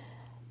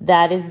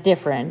that is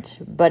different.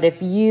 But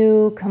if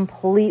you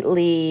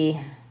completely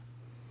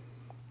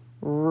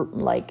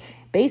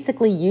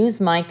basically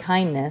use my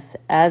kindness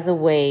as a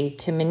way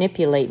to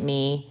manipulate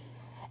me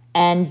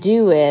and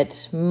do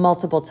it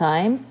multiple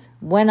times,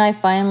 when I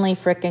finally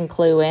frickin'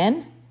 clue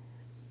in,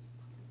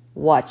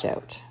 watch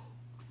out.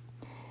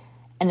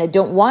 And I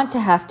don't want to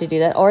have to do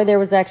that. Or there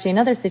was actually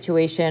another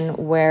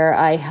situation where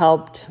I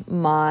helped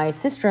my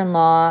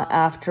sister-in-law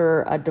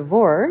after a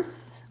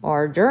divorce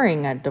or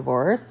during a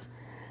divorce,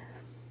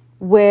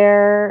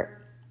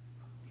 where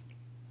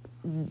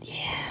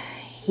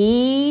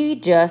he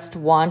just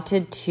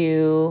wanted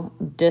to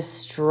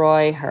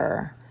destroy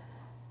her.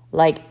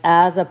 Like,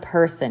 as a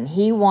person,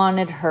 he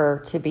wanted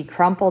her to be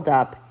crumpled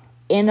up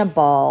in a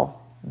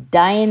ball,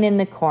 dying in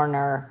the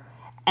corner,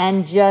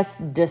 and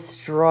just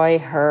destroy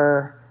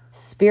her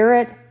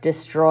spirit,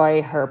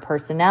 destroy her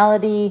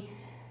personality,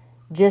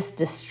 just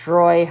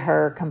destroy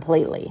her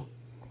completely.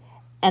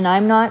 And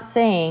I'm not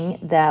saying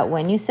that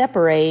when you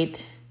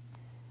separate,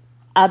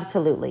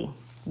 absolutely,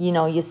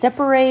 you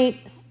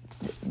separate.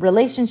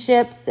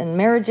 Relationships and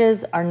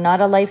marriages are not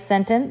a life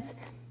sentence.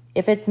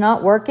 If it's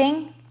not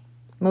working,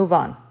 move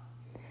on.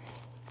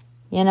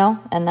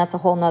 And that's a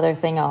whole nother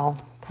thing. I'll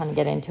kind of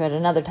get into it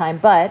another time.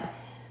 But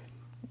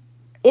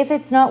if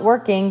it's not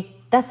working,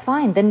 that's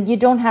fine. Then you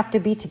don't have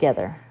to be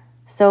together.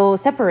 So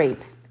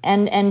separate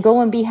and go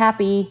and be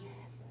happy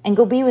and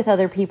go be with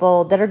other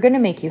people that are going to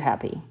make you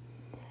happy.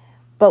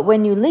 But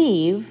when you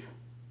leave,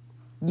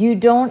 you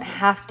don't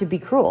have to be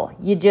cruel.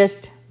 You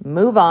just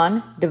move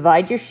on,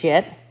 divide your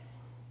shit,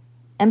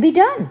 and be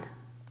done.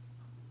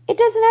 It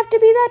doesn't have to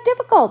be that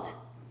difficult,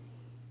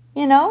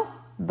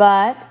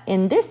 But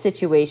in this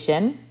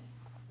situation,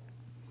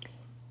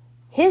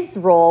 his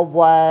role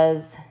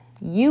was,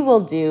 you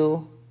will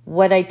do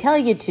what I tell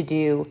you to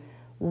do,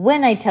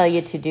 when I tell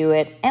you to do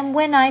it, and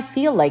when I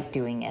feel like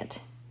doing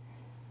it.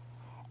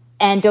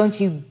 And don't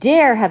you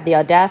dare have the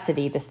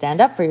audacity to stand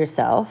up for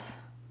yourself.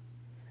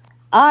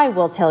 I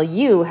will tell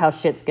you how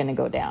shit's going to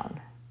go down.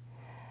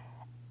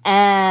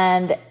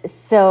 And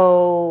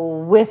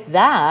so with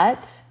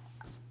that,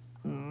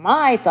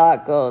 my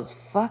thought goes,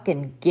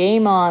 fucking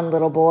game on,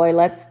 little boy,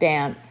 let's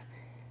dance.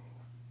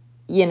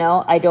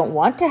 I don't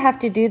want to have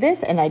to do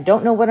this, and I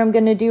don't know what I'm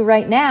going to do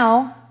right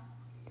now,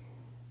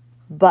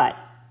 but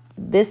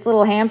this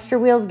little hamster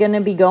wheel is going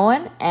to be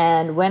going,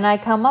 and when I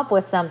come up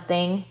with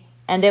something,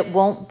 and it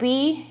won't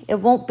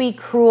be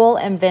cruel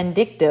and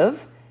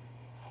vindictive,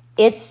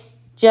 it's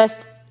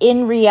just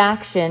in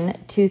reaction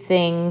to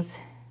things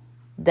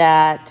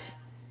that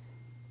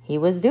he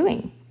was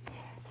doing.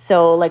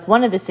 So like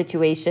one of the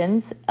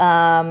situations,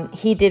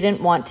 he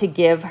didn't want to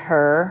give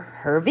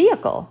her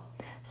vehicle.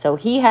 So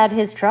he had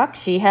his truck,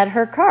 she had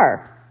her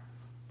car.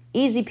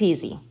 Easy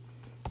peasy.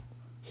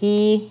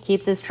 He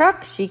keeps his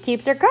truck, she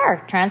keeps her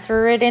car.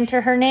 Transfer it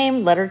into her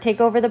name, let her take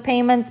over the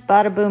payments,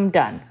 bada boom,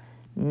 done.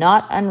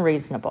 Not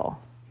unreasonable.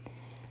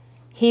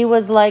 He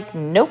was like,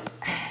 nope,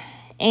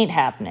 ain't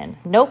happening.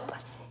 Nope.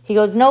 He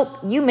goes, nope,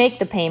 you make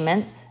the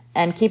payments.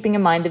 And keeping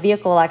in mind, the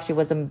vehicle actually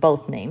was in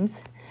both names.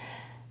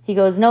 He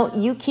goes, no,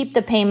 you keep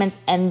the payments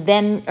and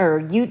then, or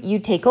you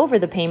take over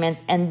the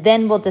payments, and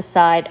then we'll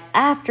decide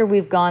after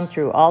we've gone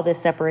through all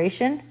this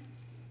separation,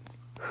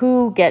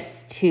 who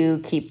gets to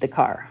keep the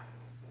car.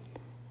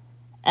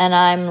 And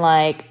I'm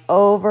like,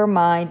 over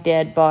my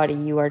dead body,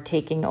 you are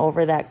taking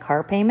over that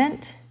car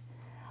payment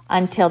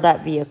until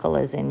that vehicle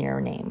is in your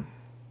name.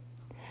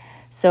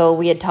 So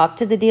we had talked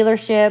to the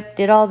dealership,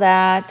 did all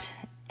that,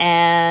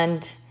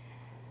 and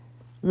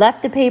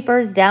left the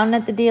papers down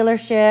at the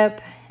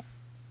dealership.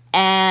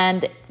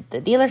 And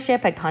the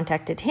dealership had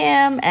contacted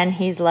him, and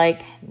he's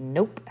like,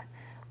 nope,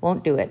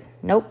 won't do it.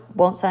 Nope,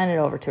 won't sign it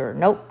over to her.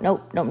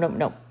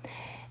 Nope.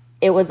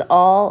 It was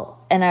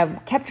all, and I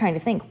kept trying to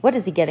think, what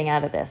is he getting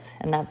out of this?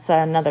 And that's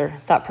another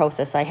thought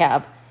process I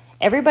have.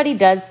 Everybody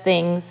does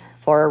things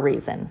for a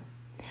reason.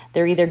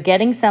 They're either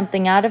getting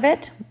something out of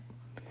it,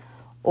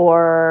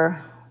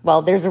 or,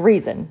 well, there's a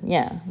reason.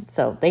 Yeah.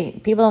 So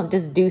people don't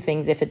just do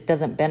things if it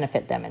doesn't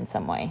benefit them in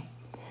some way.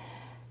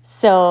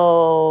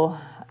 So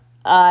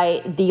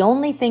the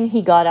only thing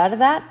he got out of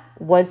that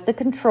was the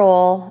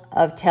control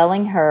of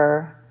telling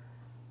her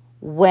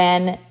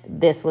when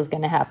this was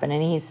going to happen.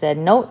 And he said,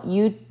 no,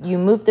 you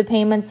move the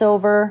payments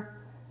over,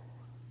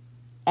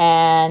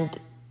 and,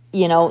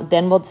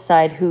 then we'll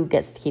decide who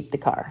gets to keep the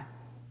car.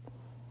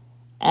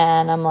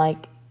 And I'm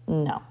like,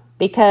 no,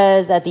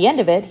 because at the end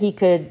of it,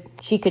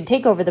 she could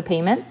take over the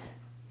payments,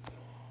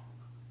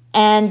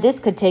 and this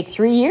could take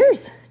 3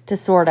 years to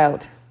sort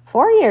out,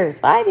 4 years,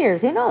 5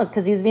 years, who knows,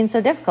 because he was being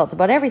so difficult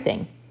about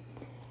everything.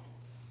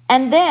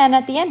 And then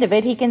at the end of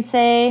it, he can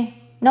say,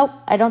 nope,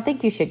 I don't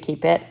think you should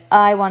keep it.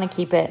 I want to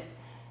keep it.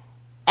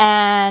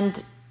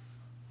 And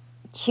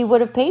she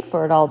would have paid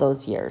for it all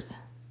those years.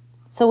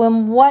 So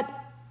in what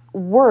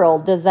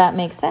world does that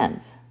make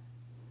sense?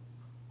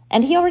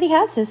 And he already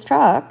has his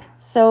truck.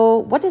 So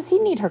what does he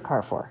need her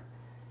car for?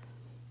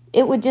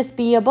 It would just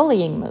be a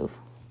bullying move.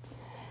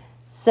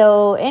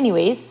 So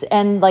anyways,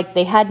 and like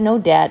they had no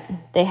debt.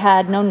 They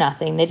had no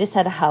nothing. They just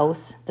had a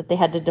house that they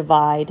had to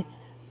divide.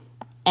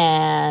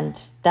 And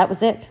that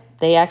was it.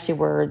 They actually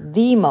were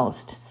the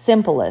most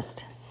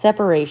simplest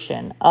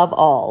separation of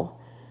all.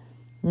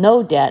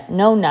 No debt,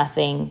 no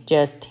nothing,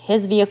 just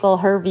his vehicle,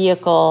 her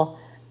vehicle,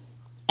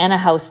 and a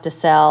house to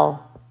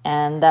sell,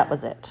 and that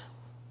was it.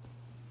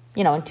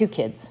 And 2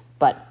 kids.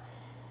 But,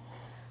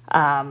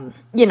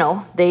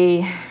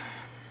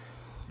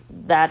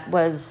 that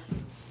was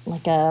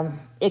like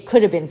it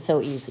could have been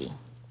so easy.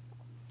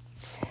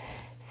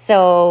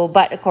 So,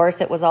 but of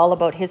course, it was all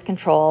about his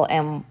control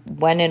and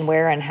when and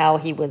where and how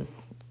he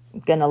was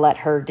going to let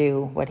her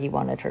do what he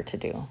wanted her to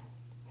do.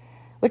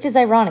 Which is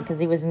ironic because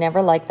he was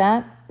never like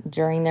that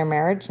during their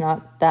marriage,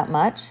 not that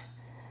much.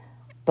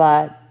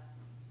 But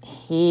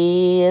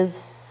he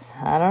is,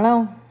 I don't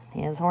know,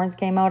 his horns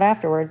came out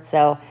afterwards.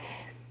 So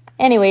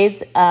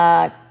anyways,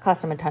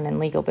 cost him a ton in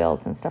legal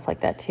bills and stuff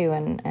like that too,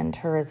 and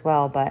her as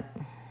well. But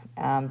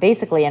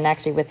basically, and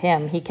actually with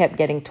him, he kept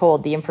getting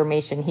told the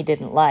information he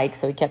didn't like,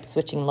 so he kept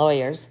switching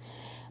lawyers.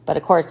 But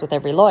of course, with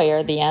every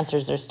lawyer, the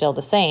answers are still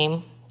the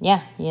same.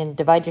 Yeah, you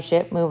divide your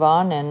shit, move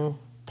on, and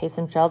pay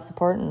some child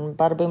support, and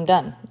bada boom,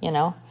 done,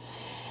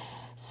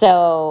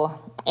 So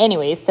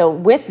anyways, so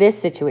with this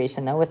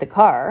situation, though, with the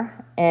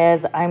car,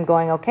 is I'm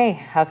going, okay,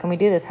 how can we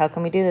do this? How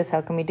can we do this?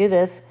 How can we do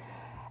this?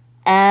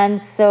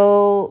 And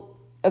so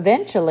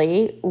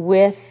eventually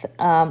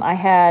I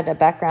had a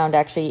background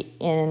actually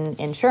in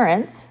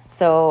insurance,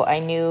 so I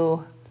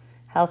knew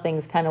how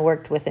things kind of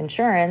worked with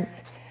insurance.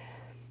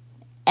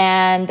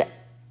 And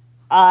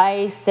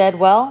I said,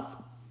 well,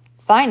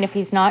 fine, if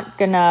he's not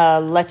going to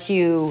let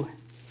you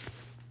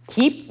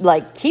keep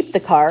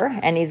the car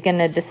and he's going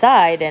to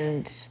decide,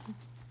 and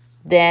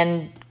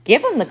then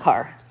give him the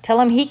car. Tell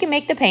him he can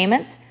make the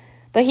payments,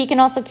 but he can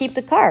also keep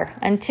the car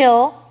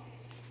until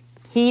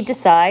he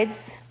decides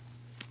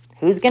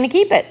who's going to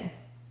keep it.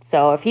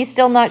 So if he's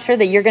still not sure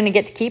that you're going to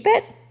get to keep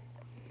it,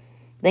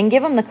 then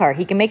give him the car.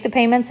 He can make the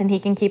payments and he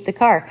can keep the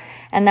car.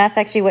 And that's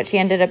actually what she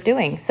ended up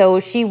doing. So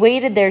she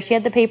waited there. She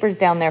had the papers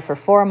down there for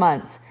 4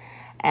 months.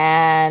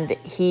 And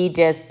he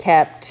just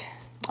kept,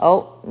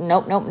 nope,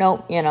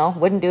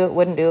 wouldn't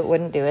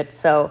do it.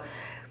 So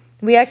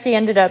we actually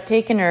ended up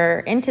taking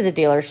her into the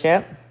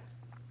dealership,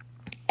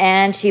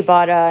 and she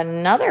bought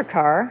another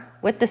car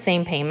with the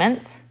same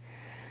payments.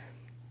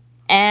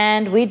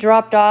 And we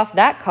dropped off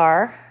that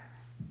car.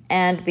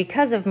 And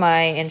because of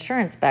my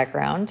insurance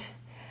background,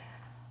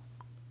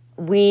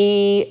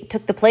 we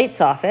took the plates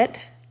off it.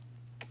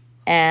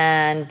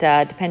 And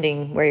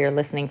depending where you're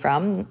listening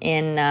from,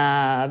 in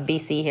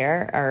BC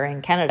here or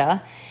in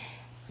Canada,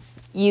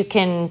 you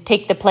can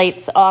take the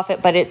plates off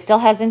it, but it still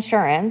has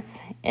insurance.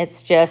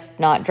 It's just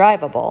not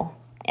drivable.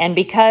 And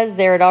because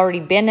there had already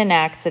been an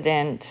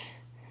accident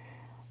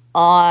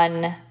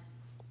on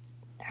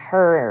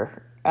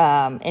her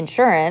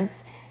insurance,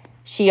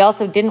 she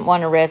also didn't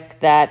want to risk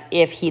that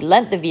if he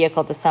lent the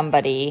vehicle to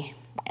somebody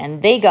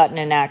and they got in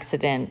an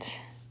accident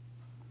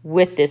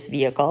with this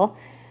vehicle,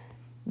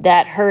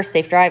 that her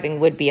safe driving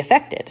would be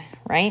affected,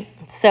 right?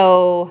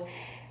 So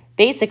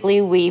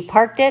basically we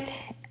parked it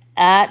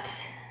at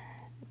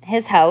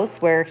his house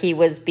where he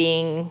was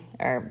being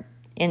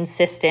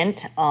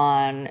insistent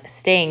on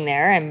staying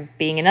there and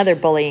being another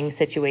bullying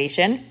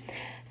situation.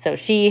 So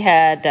she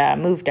had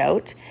moved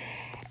out.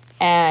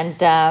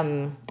 And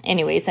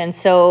and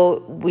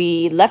so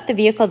we left the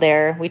vehicle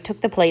there. We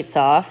took the plates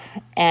off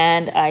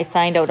and I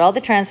signed out all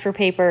the transfer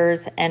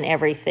papers and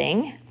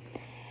everything.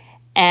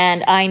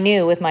 And I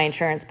knew with my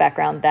insurance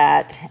background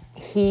that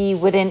he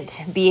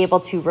wouldn't be able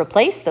to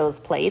replace those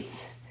plates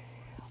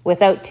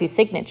without 2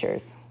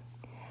 signatures.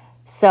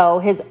 So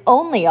his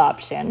only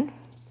option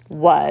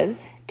was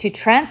to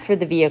transfer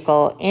the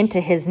vehicle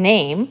into his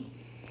name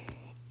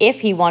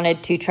if he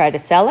wanted to try to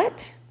sell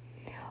it,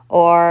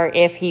 or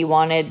if he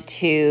wanted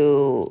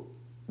to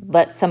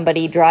let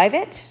somebody drive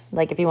it,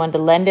 like if he wanted to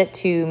lend it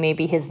to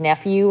maybe his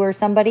nephew or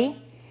somebody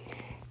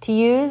to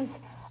use.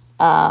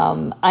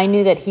 I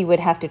knew that he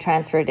would have to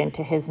transfer it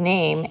into his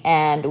name,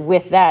 and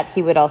with that,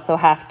 he would also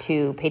have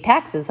to pay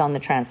taxes on the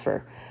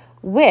transfer,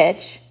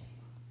 which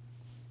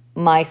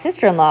my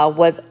sister-in-law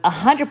was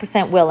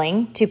 100%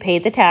 willing to pay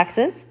the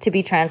taxes to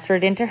be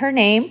transferred into her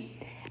name,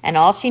 and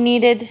all she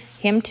needed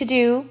him to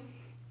do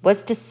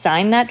was to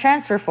sign that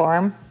transfer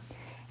form.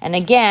 And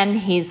again,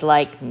 he's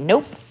like,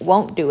 nope,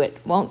 won't do it.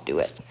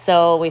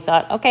 So we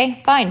thought,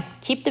 okay, fine,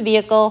 keep the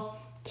vehicle,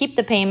 keep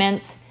the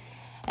payments,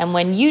 and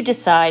when you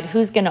decide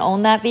who's going to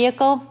own that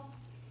vehicle,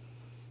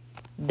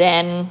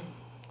 then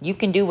you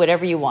can do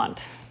whatever you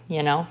want,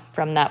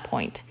 from that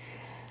point.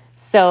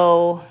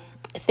 So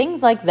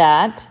things like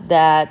that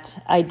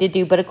I did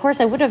do, but of course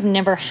I would have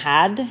never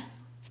had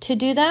to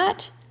do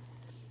that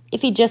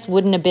if he just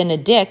wouldn't have been a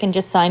dick and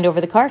just signed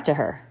over the car to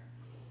her.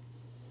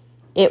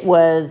 It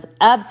was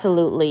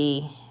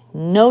absolutely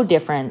no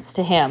difference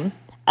to him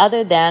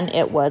other than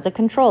it was a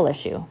control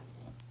issue,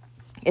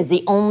 is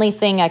the only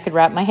thing I could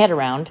wrap my head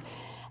around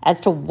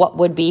as to what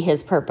would be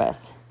his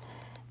purpose,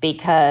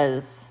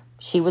 because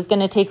she was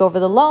going to take over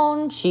the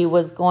loan. She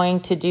was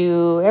going to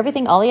do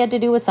everything. All he had to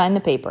do was sign the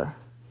paper.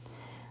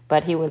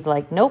 But he was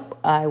like, nope,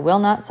 I will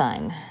not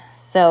sign.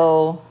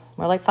 So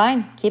we're like,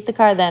 fine, keep the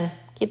car then.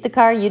 Keep the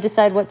car. You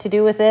decide what to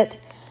do with it.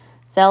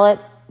 Sell it.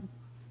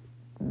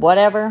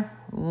 Whatever.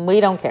 We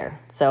don't care.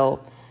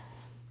 So,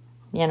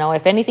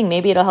 if anything,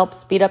 maybe it'll help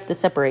speed up the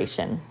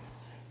separation.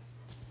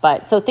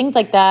 But so things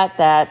like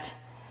that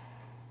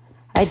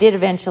I did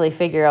eventually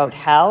figure out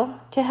how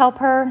to help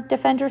her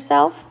defend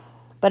herself.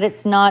 But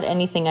it's not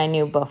anything I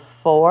knew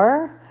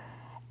before.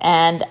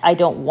 And I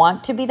don't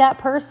want to be that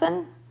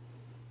person.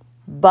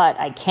 But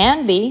I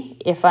can be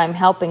if I'm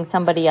helping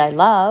somebody I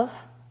love.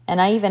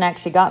 And I even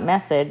actually got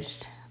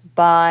messaged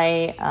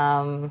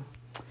by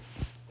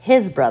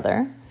his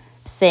brother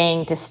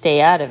saying to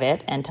stay out of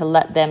it and to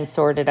let them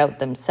sort it out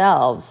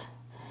themselves.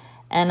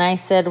 And I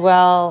said,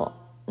 well,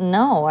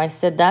 no. I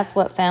said, that's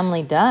what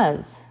family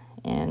does.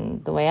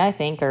 And the way I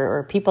think,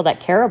 or people that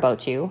care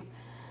about you,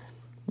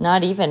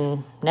 not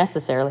even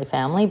necessarily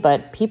family,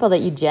 but people that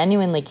you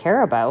genuinely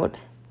care about.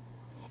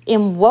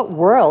 In what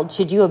world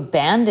should you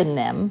abandon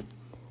them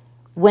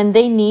when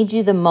they need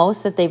you the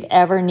most that they've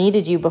ever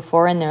needed you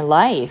before in their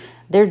life?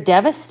 They're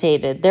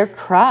devastated. They're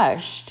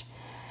crushed.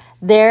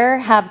 They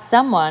have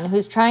someone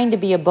who's trying to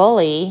be a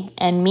bully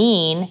and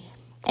mean,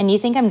 and you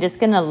think I'm just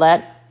going to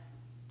let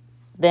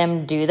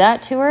them do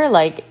that to her?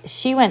 Like,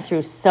 she went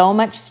through so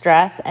much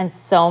stress and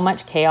so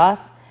much chaos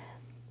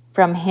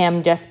from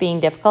him just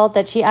being difficult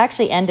that she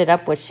actually ended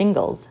up with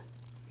shingles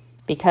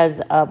because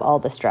of all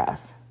the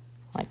stress.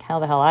 Like, how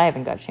the hell I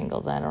haven't got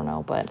shingles, I don't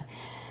know, but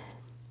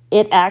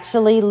it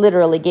actually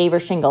literally gave her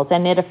shingles,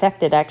 and it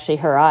affected actually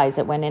her eyes.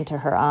 It went into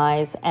her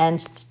eyes, and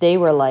they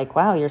were like,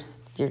 wow, you're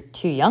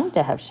too young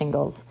to have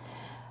shingles.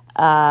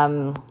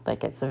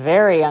 Like, it's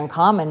very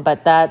uncommon,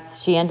 but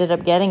she ended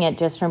up getting it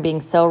just from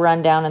being so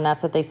run down, and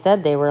that's what they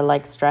said. They were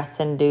like stress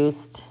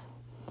induced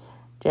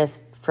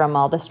just from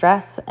all the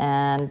stress,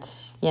 and,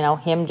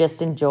 him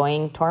just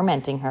enjoying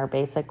tormenting her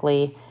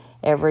basically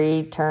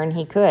every turn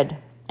he could,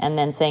 and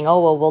then saying, oh,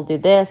 well, we'll do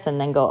this,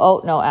 and then go,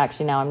 oh, no,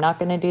 actually, now I'm not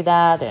going to do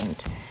that, and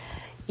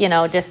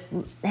just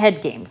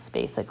head games,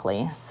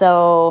 basically.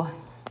 So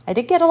I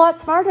did get a lot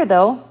smarter,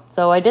 though.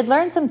 So I did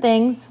learn some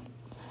things,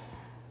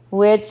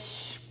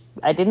 which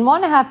I didn't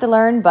want to have to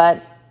learn,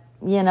 but,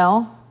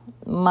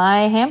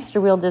 my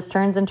hamster wheel just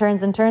turns and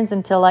turns and turns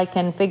until I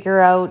can figure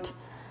out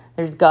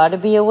there's got to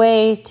be a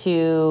way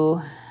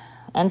to,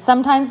 and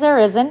sometimes there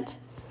isn't,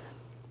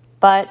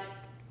 but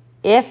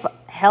if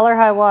hell or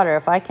high water,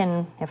 if I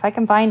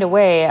can find a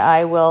way,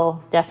 I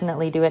will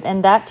definitely do it.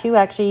 And that too,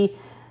 actually,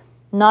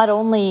 not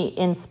only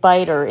in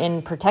spite or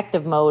in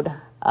protective mode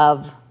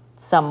of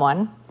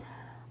someone,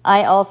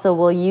 I also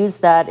will use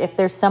that if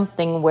there's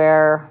something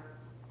where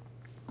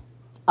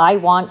I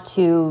want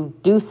to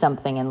do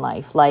something in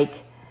life.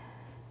 Like,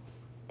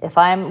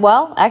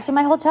 actually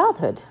my whole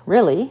childhood,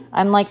 really.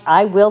 I'm like,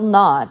 I will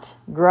not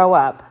grow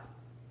up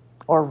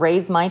or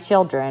raise my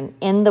children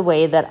in the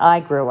way that I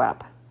grew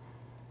up.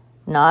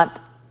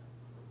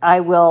 I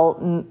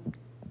will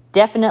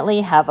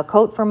definitely have a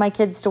coat for my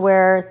kids to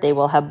wear. They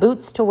will have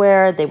boots to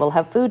wear. They will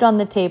have food on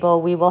the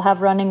table. We will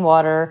have running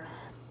water.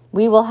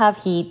 We will have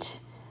heat.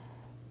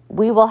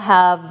 We will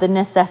have the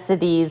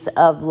necessities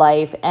of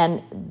life.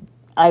 And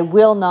I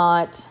will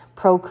not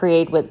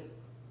procreate with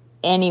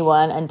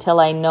anyone until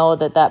I know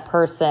that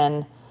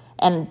person,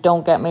 and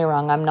don't get me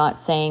wrong, I'm not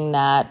saying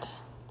that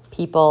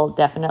people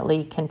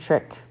definitely can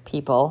trick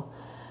people,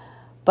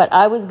 but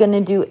I was going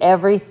to do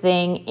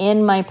everything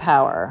in my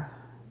power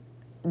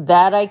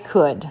that I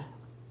could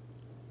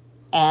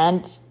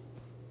and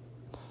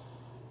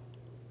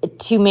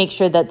to make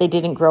sure that they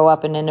didn't grow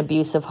up in an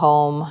abusive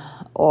home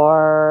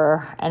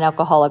or an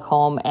alcoholic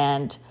home.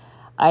 And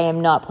I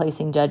am not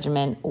placing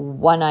judgment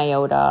one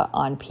iota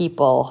on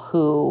people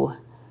who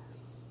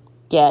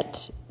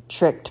get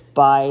tricked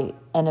by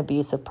an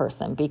abusive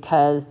person,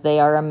 because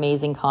they are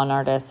amazing con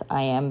artists.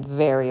 I am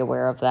very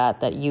aware of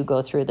that you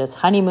go through this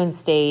honeymoon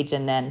stage,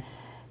 and then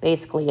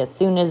basically as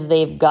soon as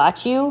they've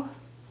got you,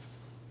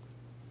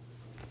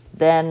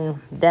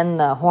 then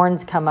the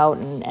horns come out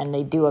and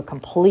they do a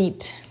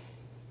complete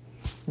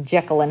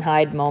Jekyll and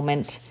Hyde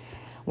moment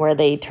where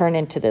they turn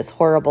into this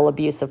horrible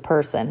abusive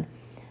person.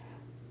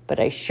 But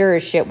I sure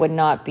as shit would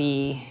not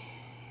be,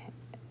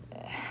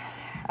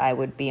 I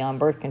would be on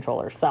birth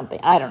control or something.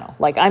 I don't know.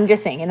 Like, I'm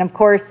just saying. And of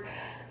course,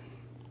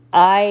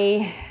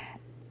 my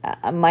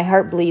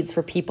heart bleeds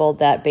for people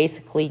that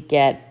basically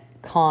get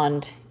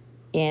conned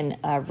in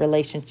a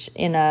relationship,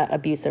 in a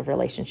abusive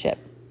relationship.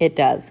 It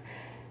does.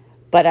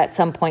 But at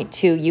some point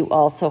too, you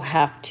also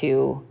have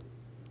to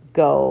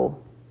go,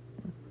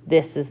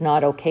 this is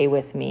not okay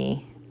with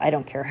me. I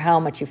don't care how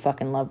much you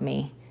fucking love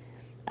me.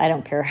 I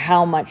don't care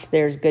how much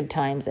there's good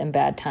times and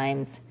bad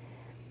times.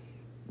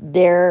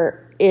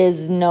 There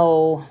is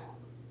no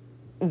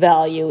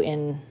value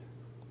in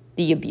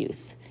the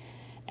abuse.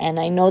 And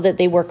I know that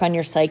they work on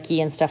your psyche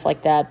and stuff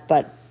like that,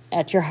 but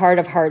at your heart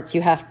of hearts,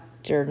 you have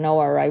to know,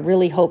 or I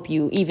really hope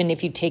you, even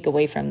if you take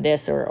away from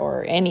this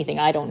or anything,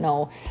 I don't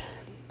know,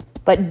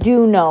 but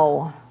do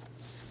know,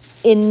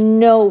 in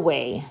no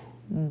way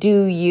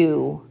do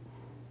you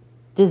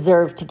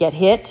deserve to get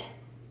hit.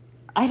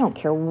 I don't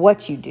care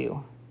what you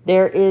do.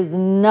 There is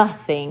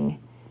nothing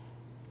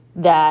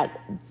that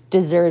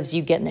deserves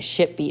you getting the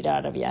shit beat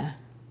out of you.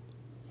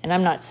 And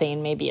I'm not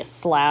saying maybe a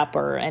slap,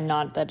 and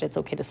not that it's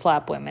okay to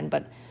slap women,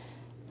 but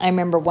I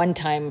remember one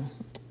time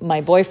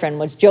my boyfriend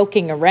was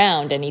joking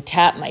around and he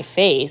tapped my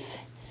face,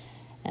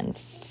 and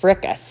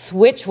frick, a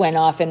switch went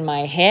off in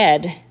my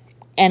head,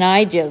 and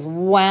I just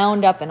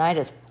wound up and I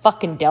just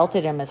fucking dealt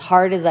at him as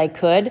hard as I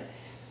could.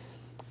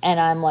 And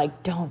I'm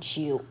like, don't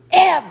you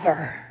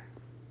ever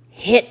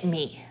hit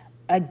me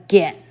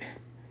again.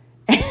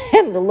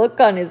 And the look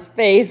on his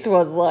face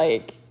was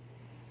like,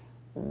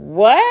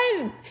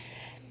 what?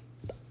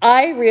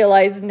 I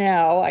realize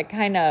now, I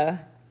kind of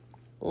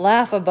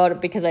laugh about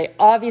it because I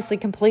obviously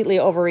completely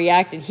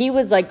overreacted. He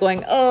was like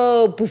going,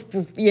 oh, poof,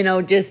 poof,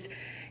 just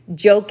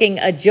joking,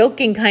 a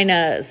joking kind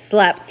of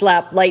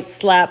slap, light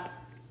slap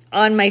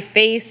on my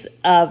face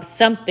of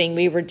something.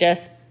 We were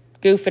just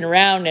goofing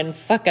around, and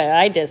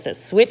a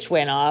switch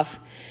went off.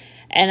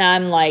 And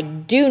I'm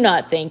like, do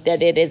not think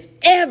that it is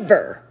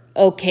ever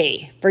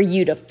okay for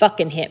you to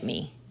fucking hit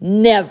me.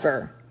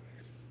 Never.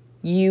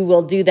 You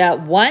will do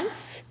that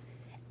once,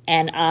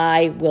 and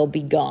I will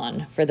be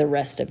gone for the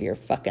rest of your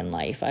fucking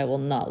life. I will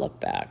not look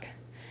back.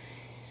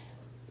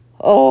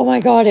 Oh my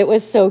God, it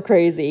was so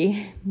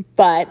crazy.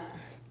 But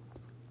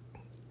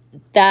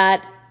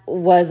that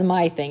was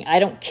my thing. I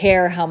don't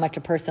care how much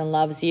a person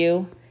loves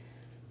you.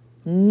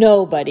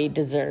 Nobody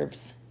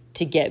deserves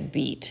to get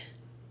beat.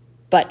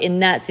 But in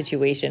that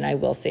situation, I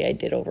will say I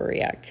did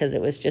overreact because it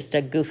was just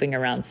a goofing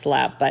around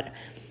slap. But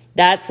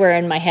that's where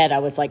in my head I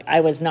was like, I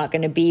was not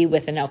going to be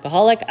with an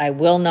alcoholic. I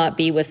will not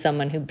be with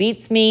someone who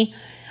beats me.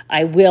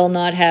 I will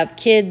not have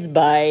kids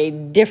by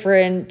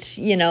different,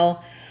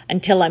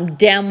 until I'm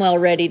damn well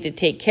ready to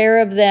take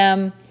care of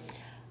them.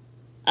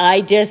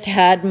 I just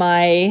had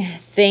my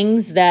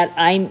things that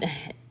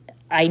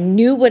I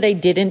knew what I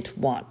didn't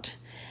want.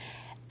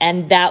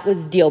 And that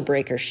was deal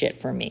breaker shit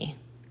for me.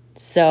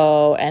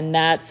 So, and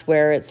that's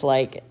where it's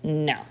like,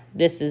 no,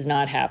 this is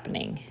not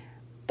happening.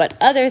 But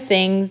other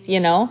things,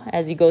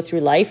 as you go through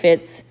life,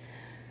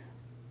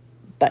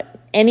 but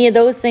any of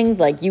those things,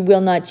 like you will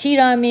not cheat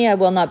on me. I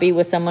will not be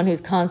with someone who's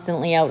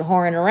constantly out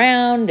whoring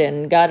around,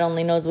 and God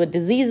only knows what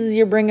diseases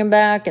you're bringing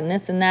back and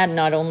this and that.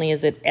 Not only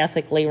is it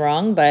ethically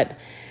wrong,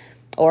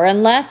 or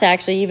unless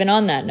actually even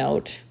on that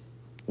note,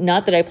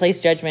 not that I place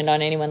judgment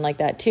on anyone like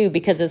that too,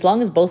 because as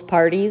long as both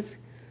parties,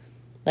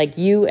 like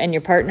you and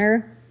your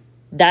partner,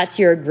 that's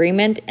your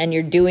agreement and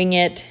you're doing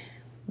it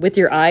with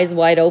your eyes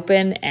wide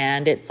open,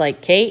 and it's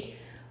like, Kate,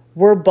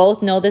 we're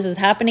both know this is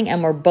happening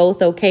and we're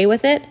both okay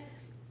with it,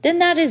 then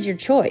that is your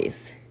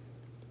choice.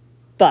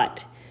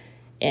 But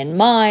in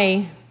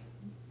my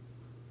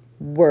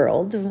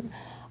world,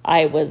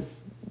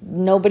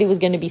 Nobody was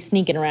going to be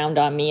sneaking around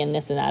on me and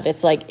this and that.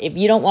 It's like, if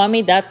you don't want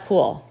me, that's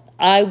cool.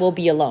 I will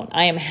be alone.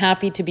 I am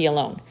happy to be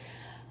alone.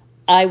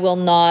 I will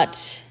not,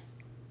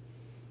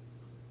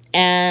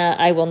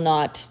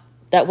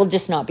 that will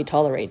just not be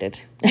tolerated.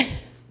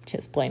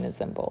 Just plain and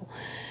simple.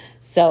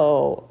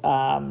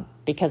 So,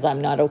 because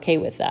I'm not okay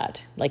with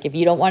that. Like, if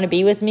you don't want to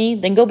be with me,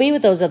 then go be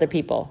with those other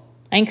people.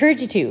 I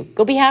encourage you to.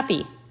 Go be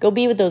happy. Go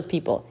be with those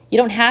people. You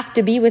don't have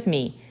to be with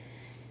me.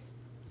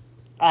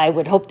 I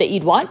would hope that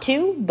you'd want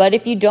to, but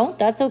if you don't,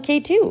 that's okay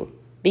too,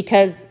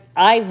 because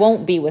I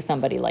won't be with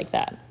somebody like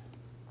that.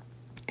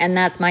 And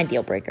that's my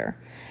deal breaker.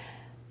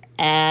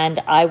 And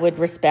I would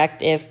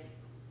respect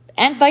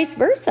and vice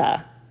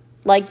versa.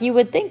 Like, you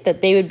would think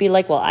that they would be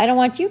like, well, I don't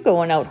want you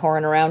going out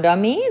whoring around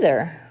on me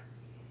either.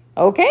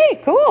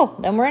 Okay, cool.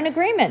 Then we're in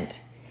agreement.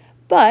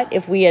 But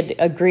if we had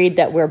agreed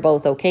that we're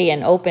both okay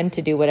and open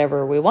to do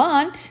whatever we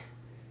want,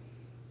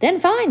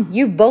 then fine.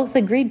 You've both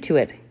agreed to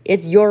it.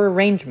 It's your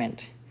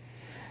arrangement.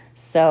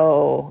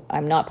 So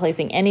I'm not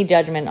placing any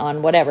judgment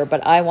on whatever,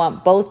 but I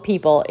want both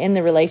people in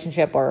the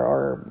relationship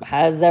or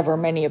has ever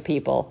many of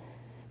people,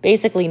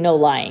 basically no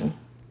lying.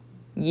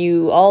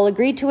 You all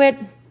agree to it,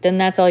 then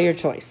that's all your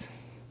choice.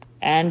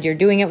 And you're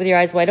doing it with your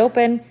eyes wide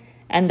open,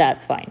 and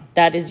that's fine.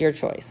 That is your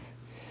choice.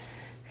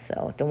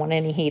 So don't want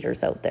any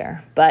haters out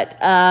there. But,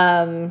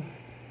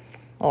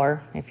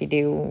 or if you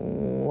do,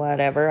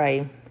 whatever.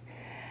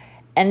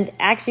 And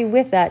actually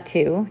with that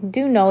too,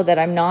 do know that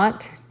I'm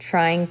not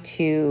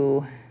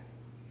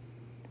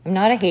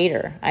a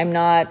hater.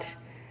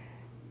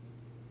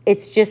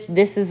 It's just,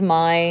 this is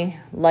my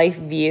life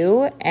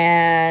view.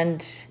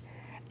 And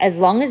as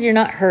long as you're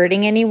not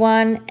hurting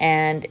anyone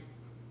and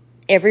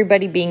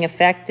everybody being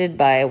affected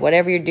by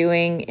whatever you're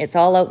doing, it's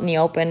all out in the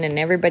open and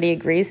everybody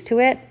agrees to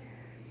it,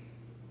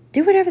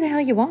 do whatever the hell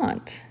you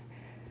want.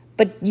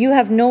 But you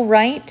have no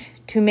right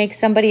to make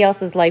somebody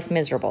else's life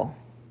miserable.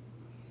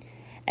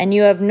 And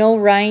you have no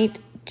right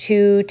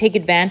to take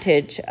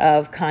advantage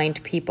of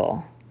kind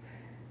people.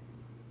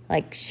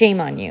 Like,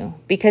 shame on you,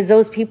 because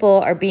those people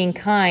are being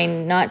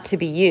kind not to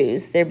be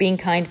used. They're being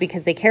kind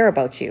because they care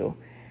about you.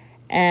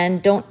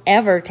 And don't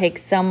ever take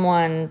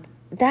someone,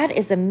 that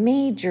is a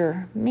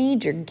major,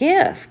 major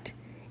gift.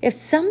 If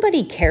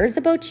somebody cares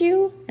about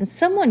you and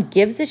someone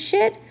gives a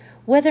shit,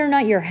 whether or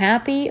not you're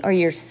happy or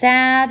you're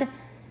sad,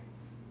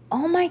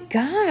 oh my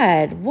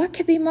God, what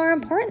could be more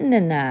important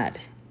than that?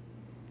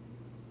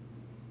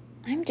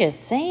 I'm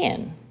just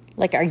saying,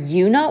 like, are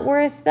you not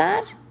worth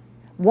that?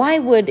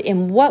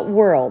 In what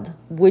world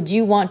would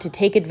you want to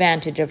take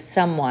advantage of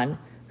someone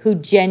who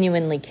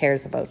genuinely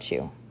cares about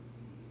you?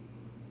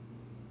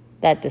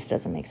 That just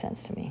doesn't make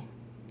sense to me.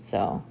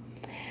 So,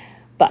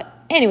 but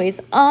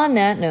anyways, on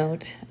that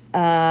note,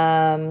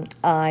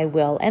 I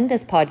will end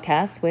this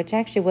podcast, which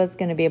actually was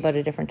going to be about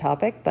a different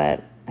topic,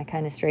 but I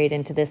kind of strayed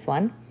into this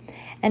one.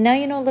 And now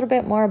you know a little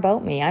bit more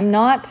about me. I'm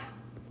not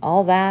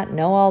all that. I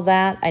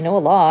know a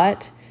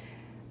lot,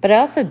 but I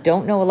also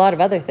don't know a lot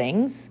of other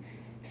things.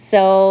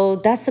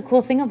 So that's the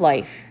cool thing of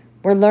life.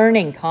 We're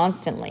learning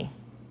constantly.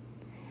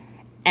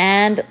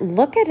 And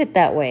look at it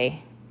that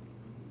way.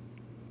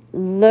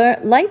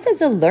 Life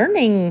is a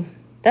learning.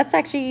 That's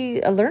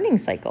actually a learning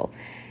cycle.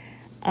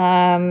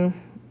 And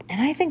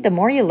I think the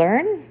more you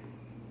learn,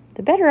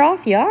 the better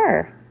off you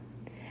are.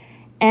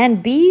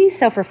 And be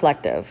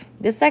self-reflective.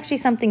 This is actually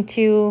something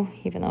too,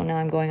 even though now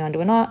I'm going on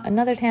to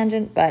another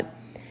tangent, but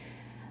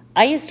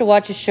I used to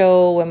watch a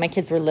show when my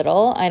kids were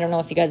little. I don't know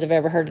if you guys have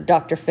ever heard of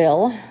Dr.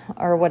 Phil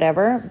or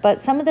whatever,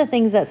 but some of the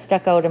things that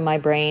stuck out in my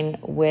brain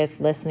with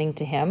listening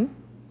to him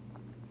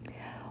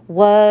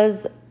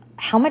was,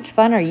 how much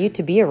fun are you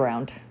to be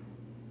around?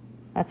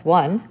 That's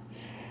one.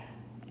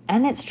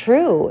 And it's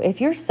true.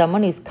 If you're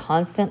someone who's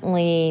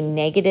constantly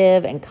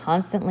negative and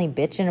constantly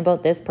bitching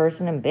about this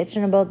person and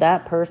bitching about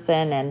that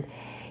person, and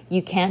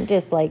you can't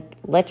just like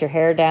let your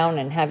hair down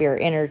and have your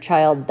inner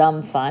child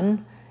dumb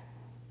fun,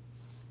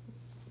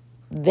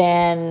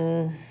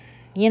 then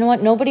you know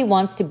what? Nobody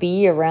wants to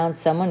be around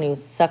someone who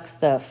sucks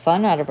the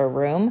fun out of a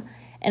room.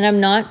 And I'm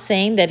not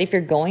saying that if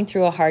you're going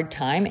through a hard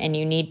time and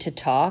you need to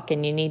talk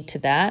and you need to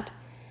that,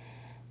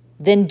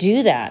 then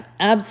do that.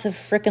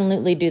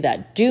 Abso-freaking-lutely do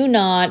that. Do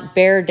not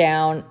bear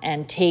down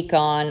and take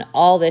on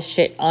all this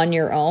shit on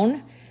your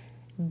own.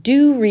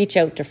 Do reach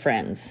out to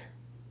friends,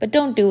 but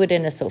don't do it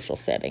in a social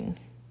setting.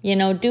 You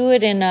know, do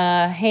it in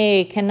a,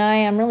 hey,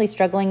 I'm really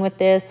struggling with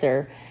this,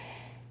 or,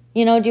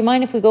 you know, do you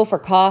mind if we go for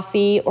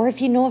coffee? Or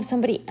if you know of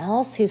somebody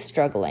else who's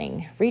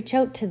struggling, reach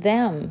out to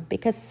them,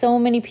 because so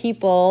many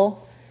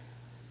people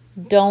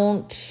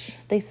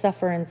they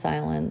suffer in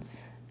silence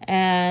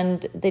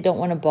and they don't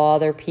want to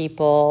bother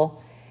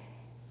people.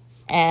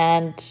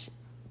 And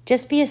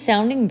just be a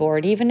sounding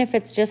board, even if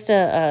it's just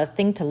a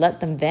thing to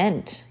let them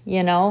vent,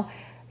 you know,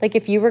 like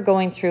if you were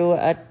going through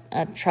a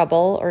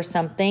trouble or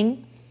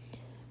something,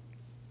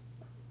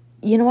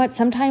 you know what,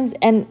 sometimes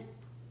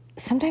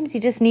you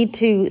just need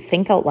to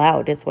think out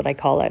loud is what I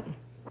call it.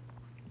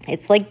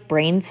 It's like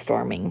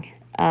brainstorming,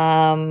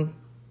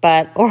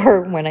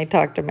 or when I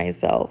talk to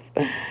myself.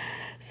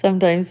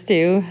 sometimes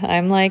too.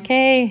 I'm like,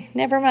 hey,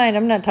 never mind.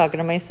 I'm not talking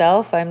to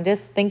myself. I'm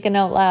just thinking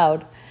out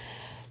loud.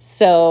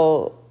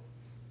 So,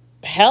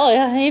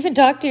 hell, even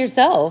talk to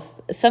yourself.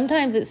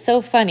 Sometimes it's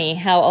so funny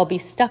how I'll be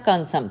stuck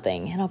on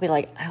something and I'll be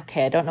like,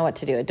 okay, I don't know what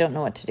to do. I don't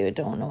know what to do. I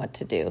don't know what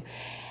to do.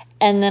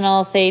 And then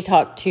I'll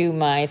talk to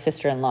my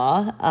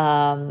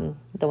sister-in-law,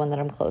 the one that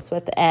I'm close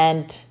with.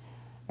 And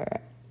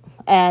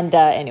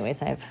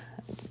anyways, I have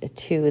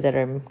two that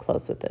I'm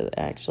close with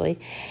actually.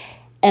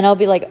 And I'll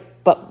be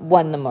like, but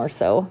one the more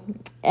so.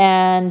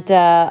 And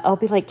I'll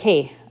be like,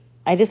 hey,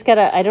 I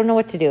don't know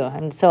what to do.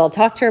 And so I'll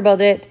talk to her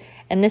about it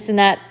and this and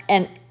that.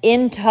 And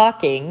in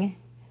talking,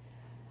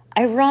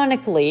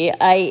 ironically,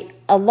 I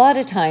a lot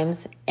of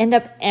times end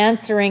up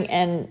answering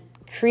and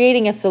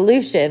creating a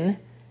solution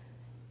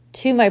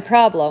to my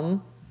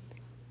problem,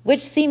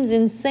 which seems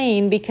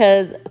insane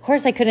because, of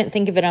course, I couldn't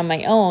think of it on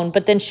my own.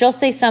 But then she'll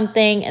say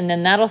something and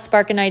then that'll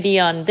spark an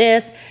idea on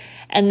this.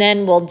 And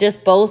then we'll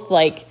just both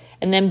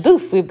and then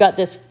boof, we've got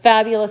this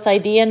fabulous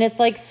idea and it's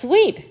like,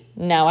 sweet,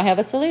 now I have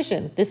a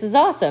solution. This is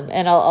awesome.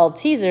 And I'll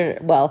tease her.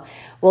 Well,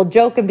 we'll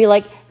joke and be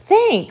like,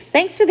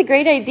 thanks for the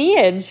great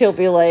idea. And she'll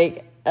be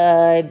like,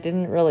 I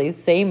didn't really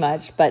say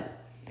much, but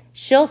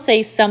she'll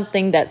say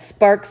something that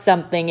sparks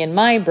something in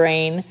my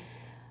brain,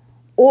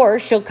 or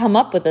she'll come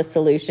up with a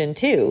solution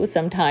too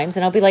sometimes.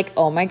 And I'll be like,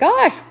 oh my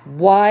gosh,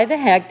 why the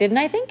heck didn't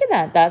I think of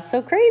that? That's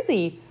so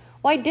crazy.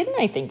 Why didn't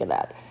I think of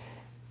that?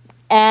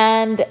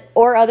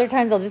 Or other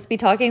times I'll just be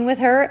talking with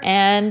her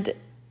and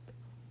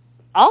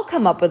I'll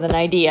come up with an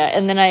idea.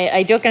 And then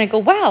I joke and I go,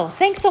 wow,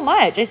 thanks so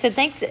much. I said,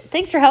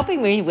 thanks for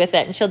helping me with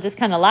it. And she'll just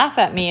kind of laugh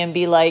at me and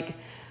be like,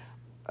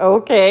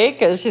 okay.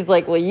 Cause she's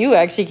like, well, you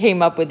actually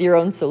came up with your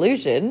own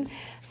solution.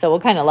 So we'll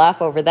kind of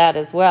laugh over that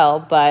as well.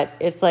 But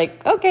it's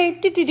like, okay,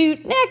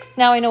 next.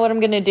 Now I know what I'm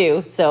going to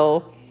do.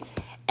 So,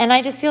 and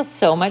I just feel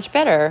so much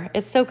better.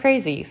 It's so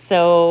crazy.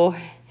 So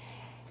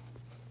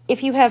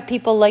if you have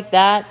people like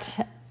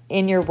that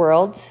in your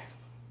world,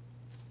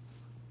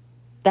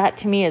 that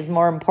to me is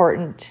more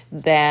important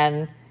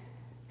than,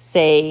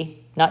 say,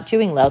 not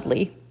chewing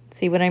loudly.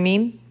 See what I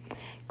mean?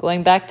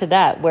 Going back to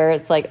that, where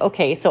it's like,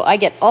 okay, so I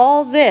get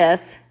all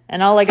this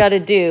and all I got to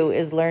do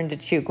is learn to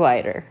chew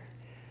quieter.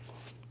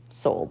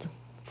 Sold.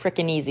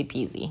 Frickin' easy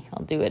peasy.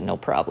 I'll do it, no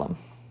problem.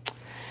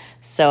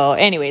 So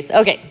anyways,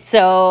 okay,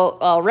 so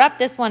I'll wrap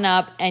this one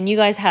up and you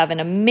guys have an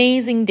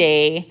amazing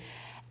day.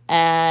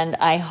 And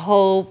I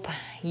hope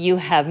you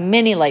have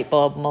many light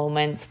bulb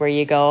moments where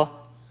you go,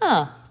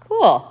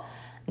 cool.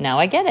 Now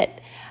I get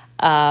it.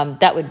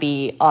 That would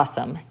be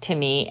awesome to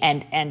me.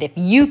 And if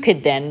you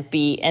could then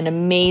be an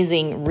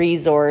amazing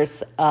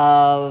resource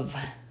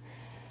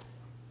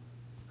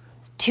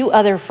to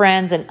other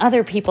friends and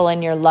other people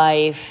in your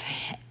life,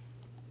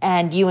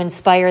 and you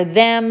inspire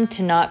them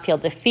to not feel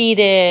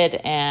defeated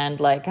and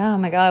like, oh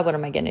my God, what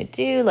am I going to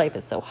do? Life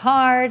is so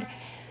hard.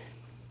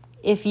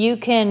 If you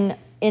can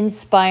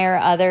inspire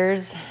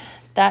others,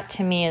 that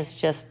to me is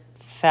just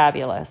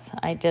fabulous.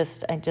 I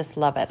just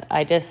love it.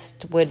 I just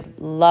would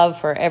love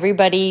for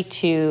everybody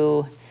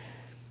to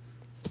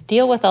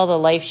deal with all the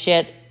life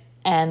shit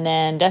and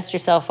then dust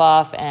yourself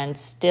off and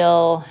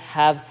still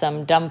have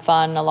some dumb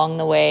fun along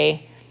the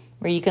way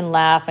where you can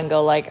laugh and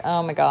go like,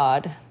 oh my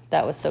God,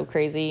 that was so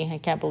crazy. I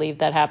can't believe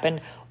that happened.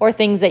 Or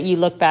things that you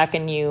look back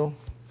and you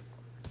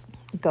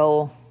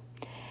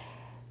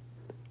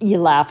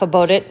laugh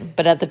about it,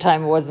 but at the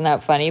time it wasn't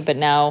that funny. But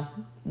now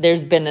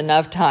there's been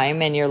enough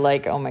time and you're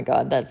like, oh my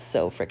God, that's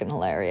so freaking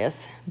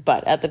hilarious.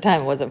 But at the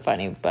time it wasn't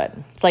funny. But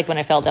it's like when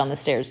I fell down the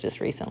stairs just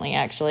recently,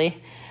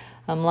 actually.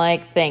 I'm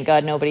like, thank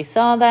God nobody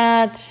saw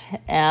that.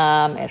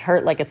 It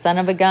hurt like a son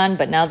of a gun.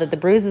 But now that the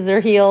bruises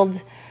are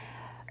healed,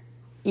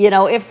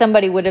 if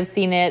somebody would have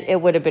seen it, it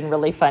would have been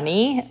really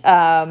funny.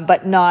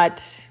 But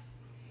not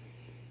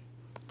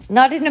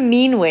in a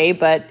mean way,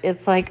 but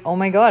it's like, oh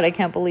my God, I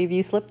can't believe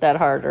you slipped that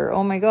hard. Or,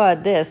 oh my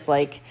God, this.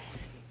 Like,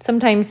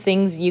 sometimes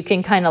things you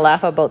can kind of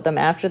laugh about them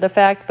after the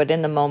fact, but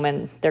in the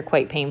moment, they're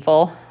quite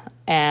painful.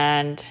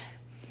 And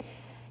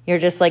you're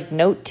just like,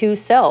 note to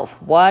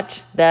self,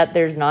 watch that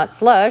there's not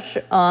slush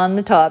on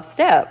the top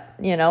step,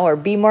 or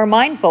be more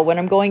mindful when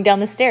I'm going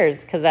down the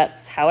stairs, because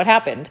that's how it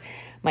happened.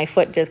 My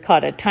foot just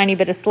caught a tiny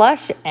bit of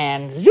slush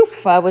and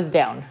zoof, I was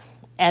down.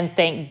 And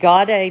thank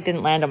God I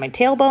didn't land on my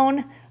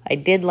tailbone. I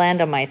did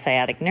land on my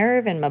sciatic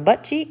nerve and my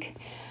butt cheek,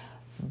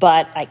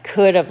 but I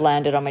could have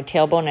landed on my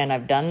tailbone, and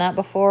I've done that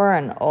before,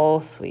 and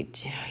oh, sweet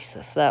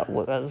Jesus, that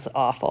was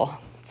awful.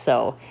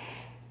 So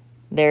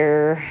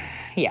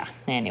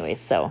anyways,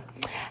 so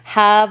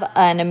have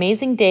an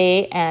amazing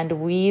day,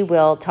 and we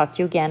will talk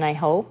to you again, I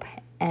hope.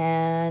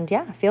 And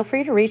feel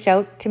free to reach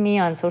out to me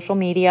on social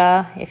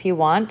media if you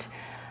want.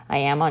 I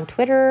am on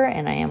Twitter,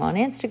 and I am on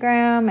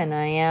Instagram, and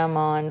I am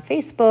on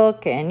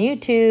Facebook and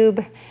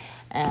YouTube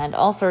and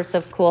all sorts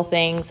of cool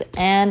things.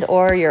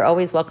 Or you're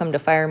always welcome to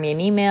fire me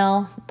an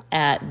email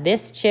at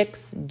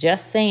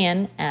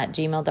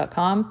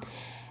thischicksjustsayin@gmail.com.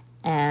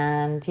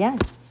 And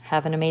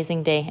have an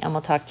amazing day, and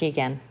we'll talk to you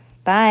again.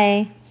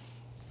 Bye.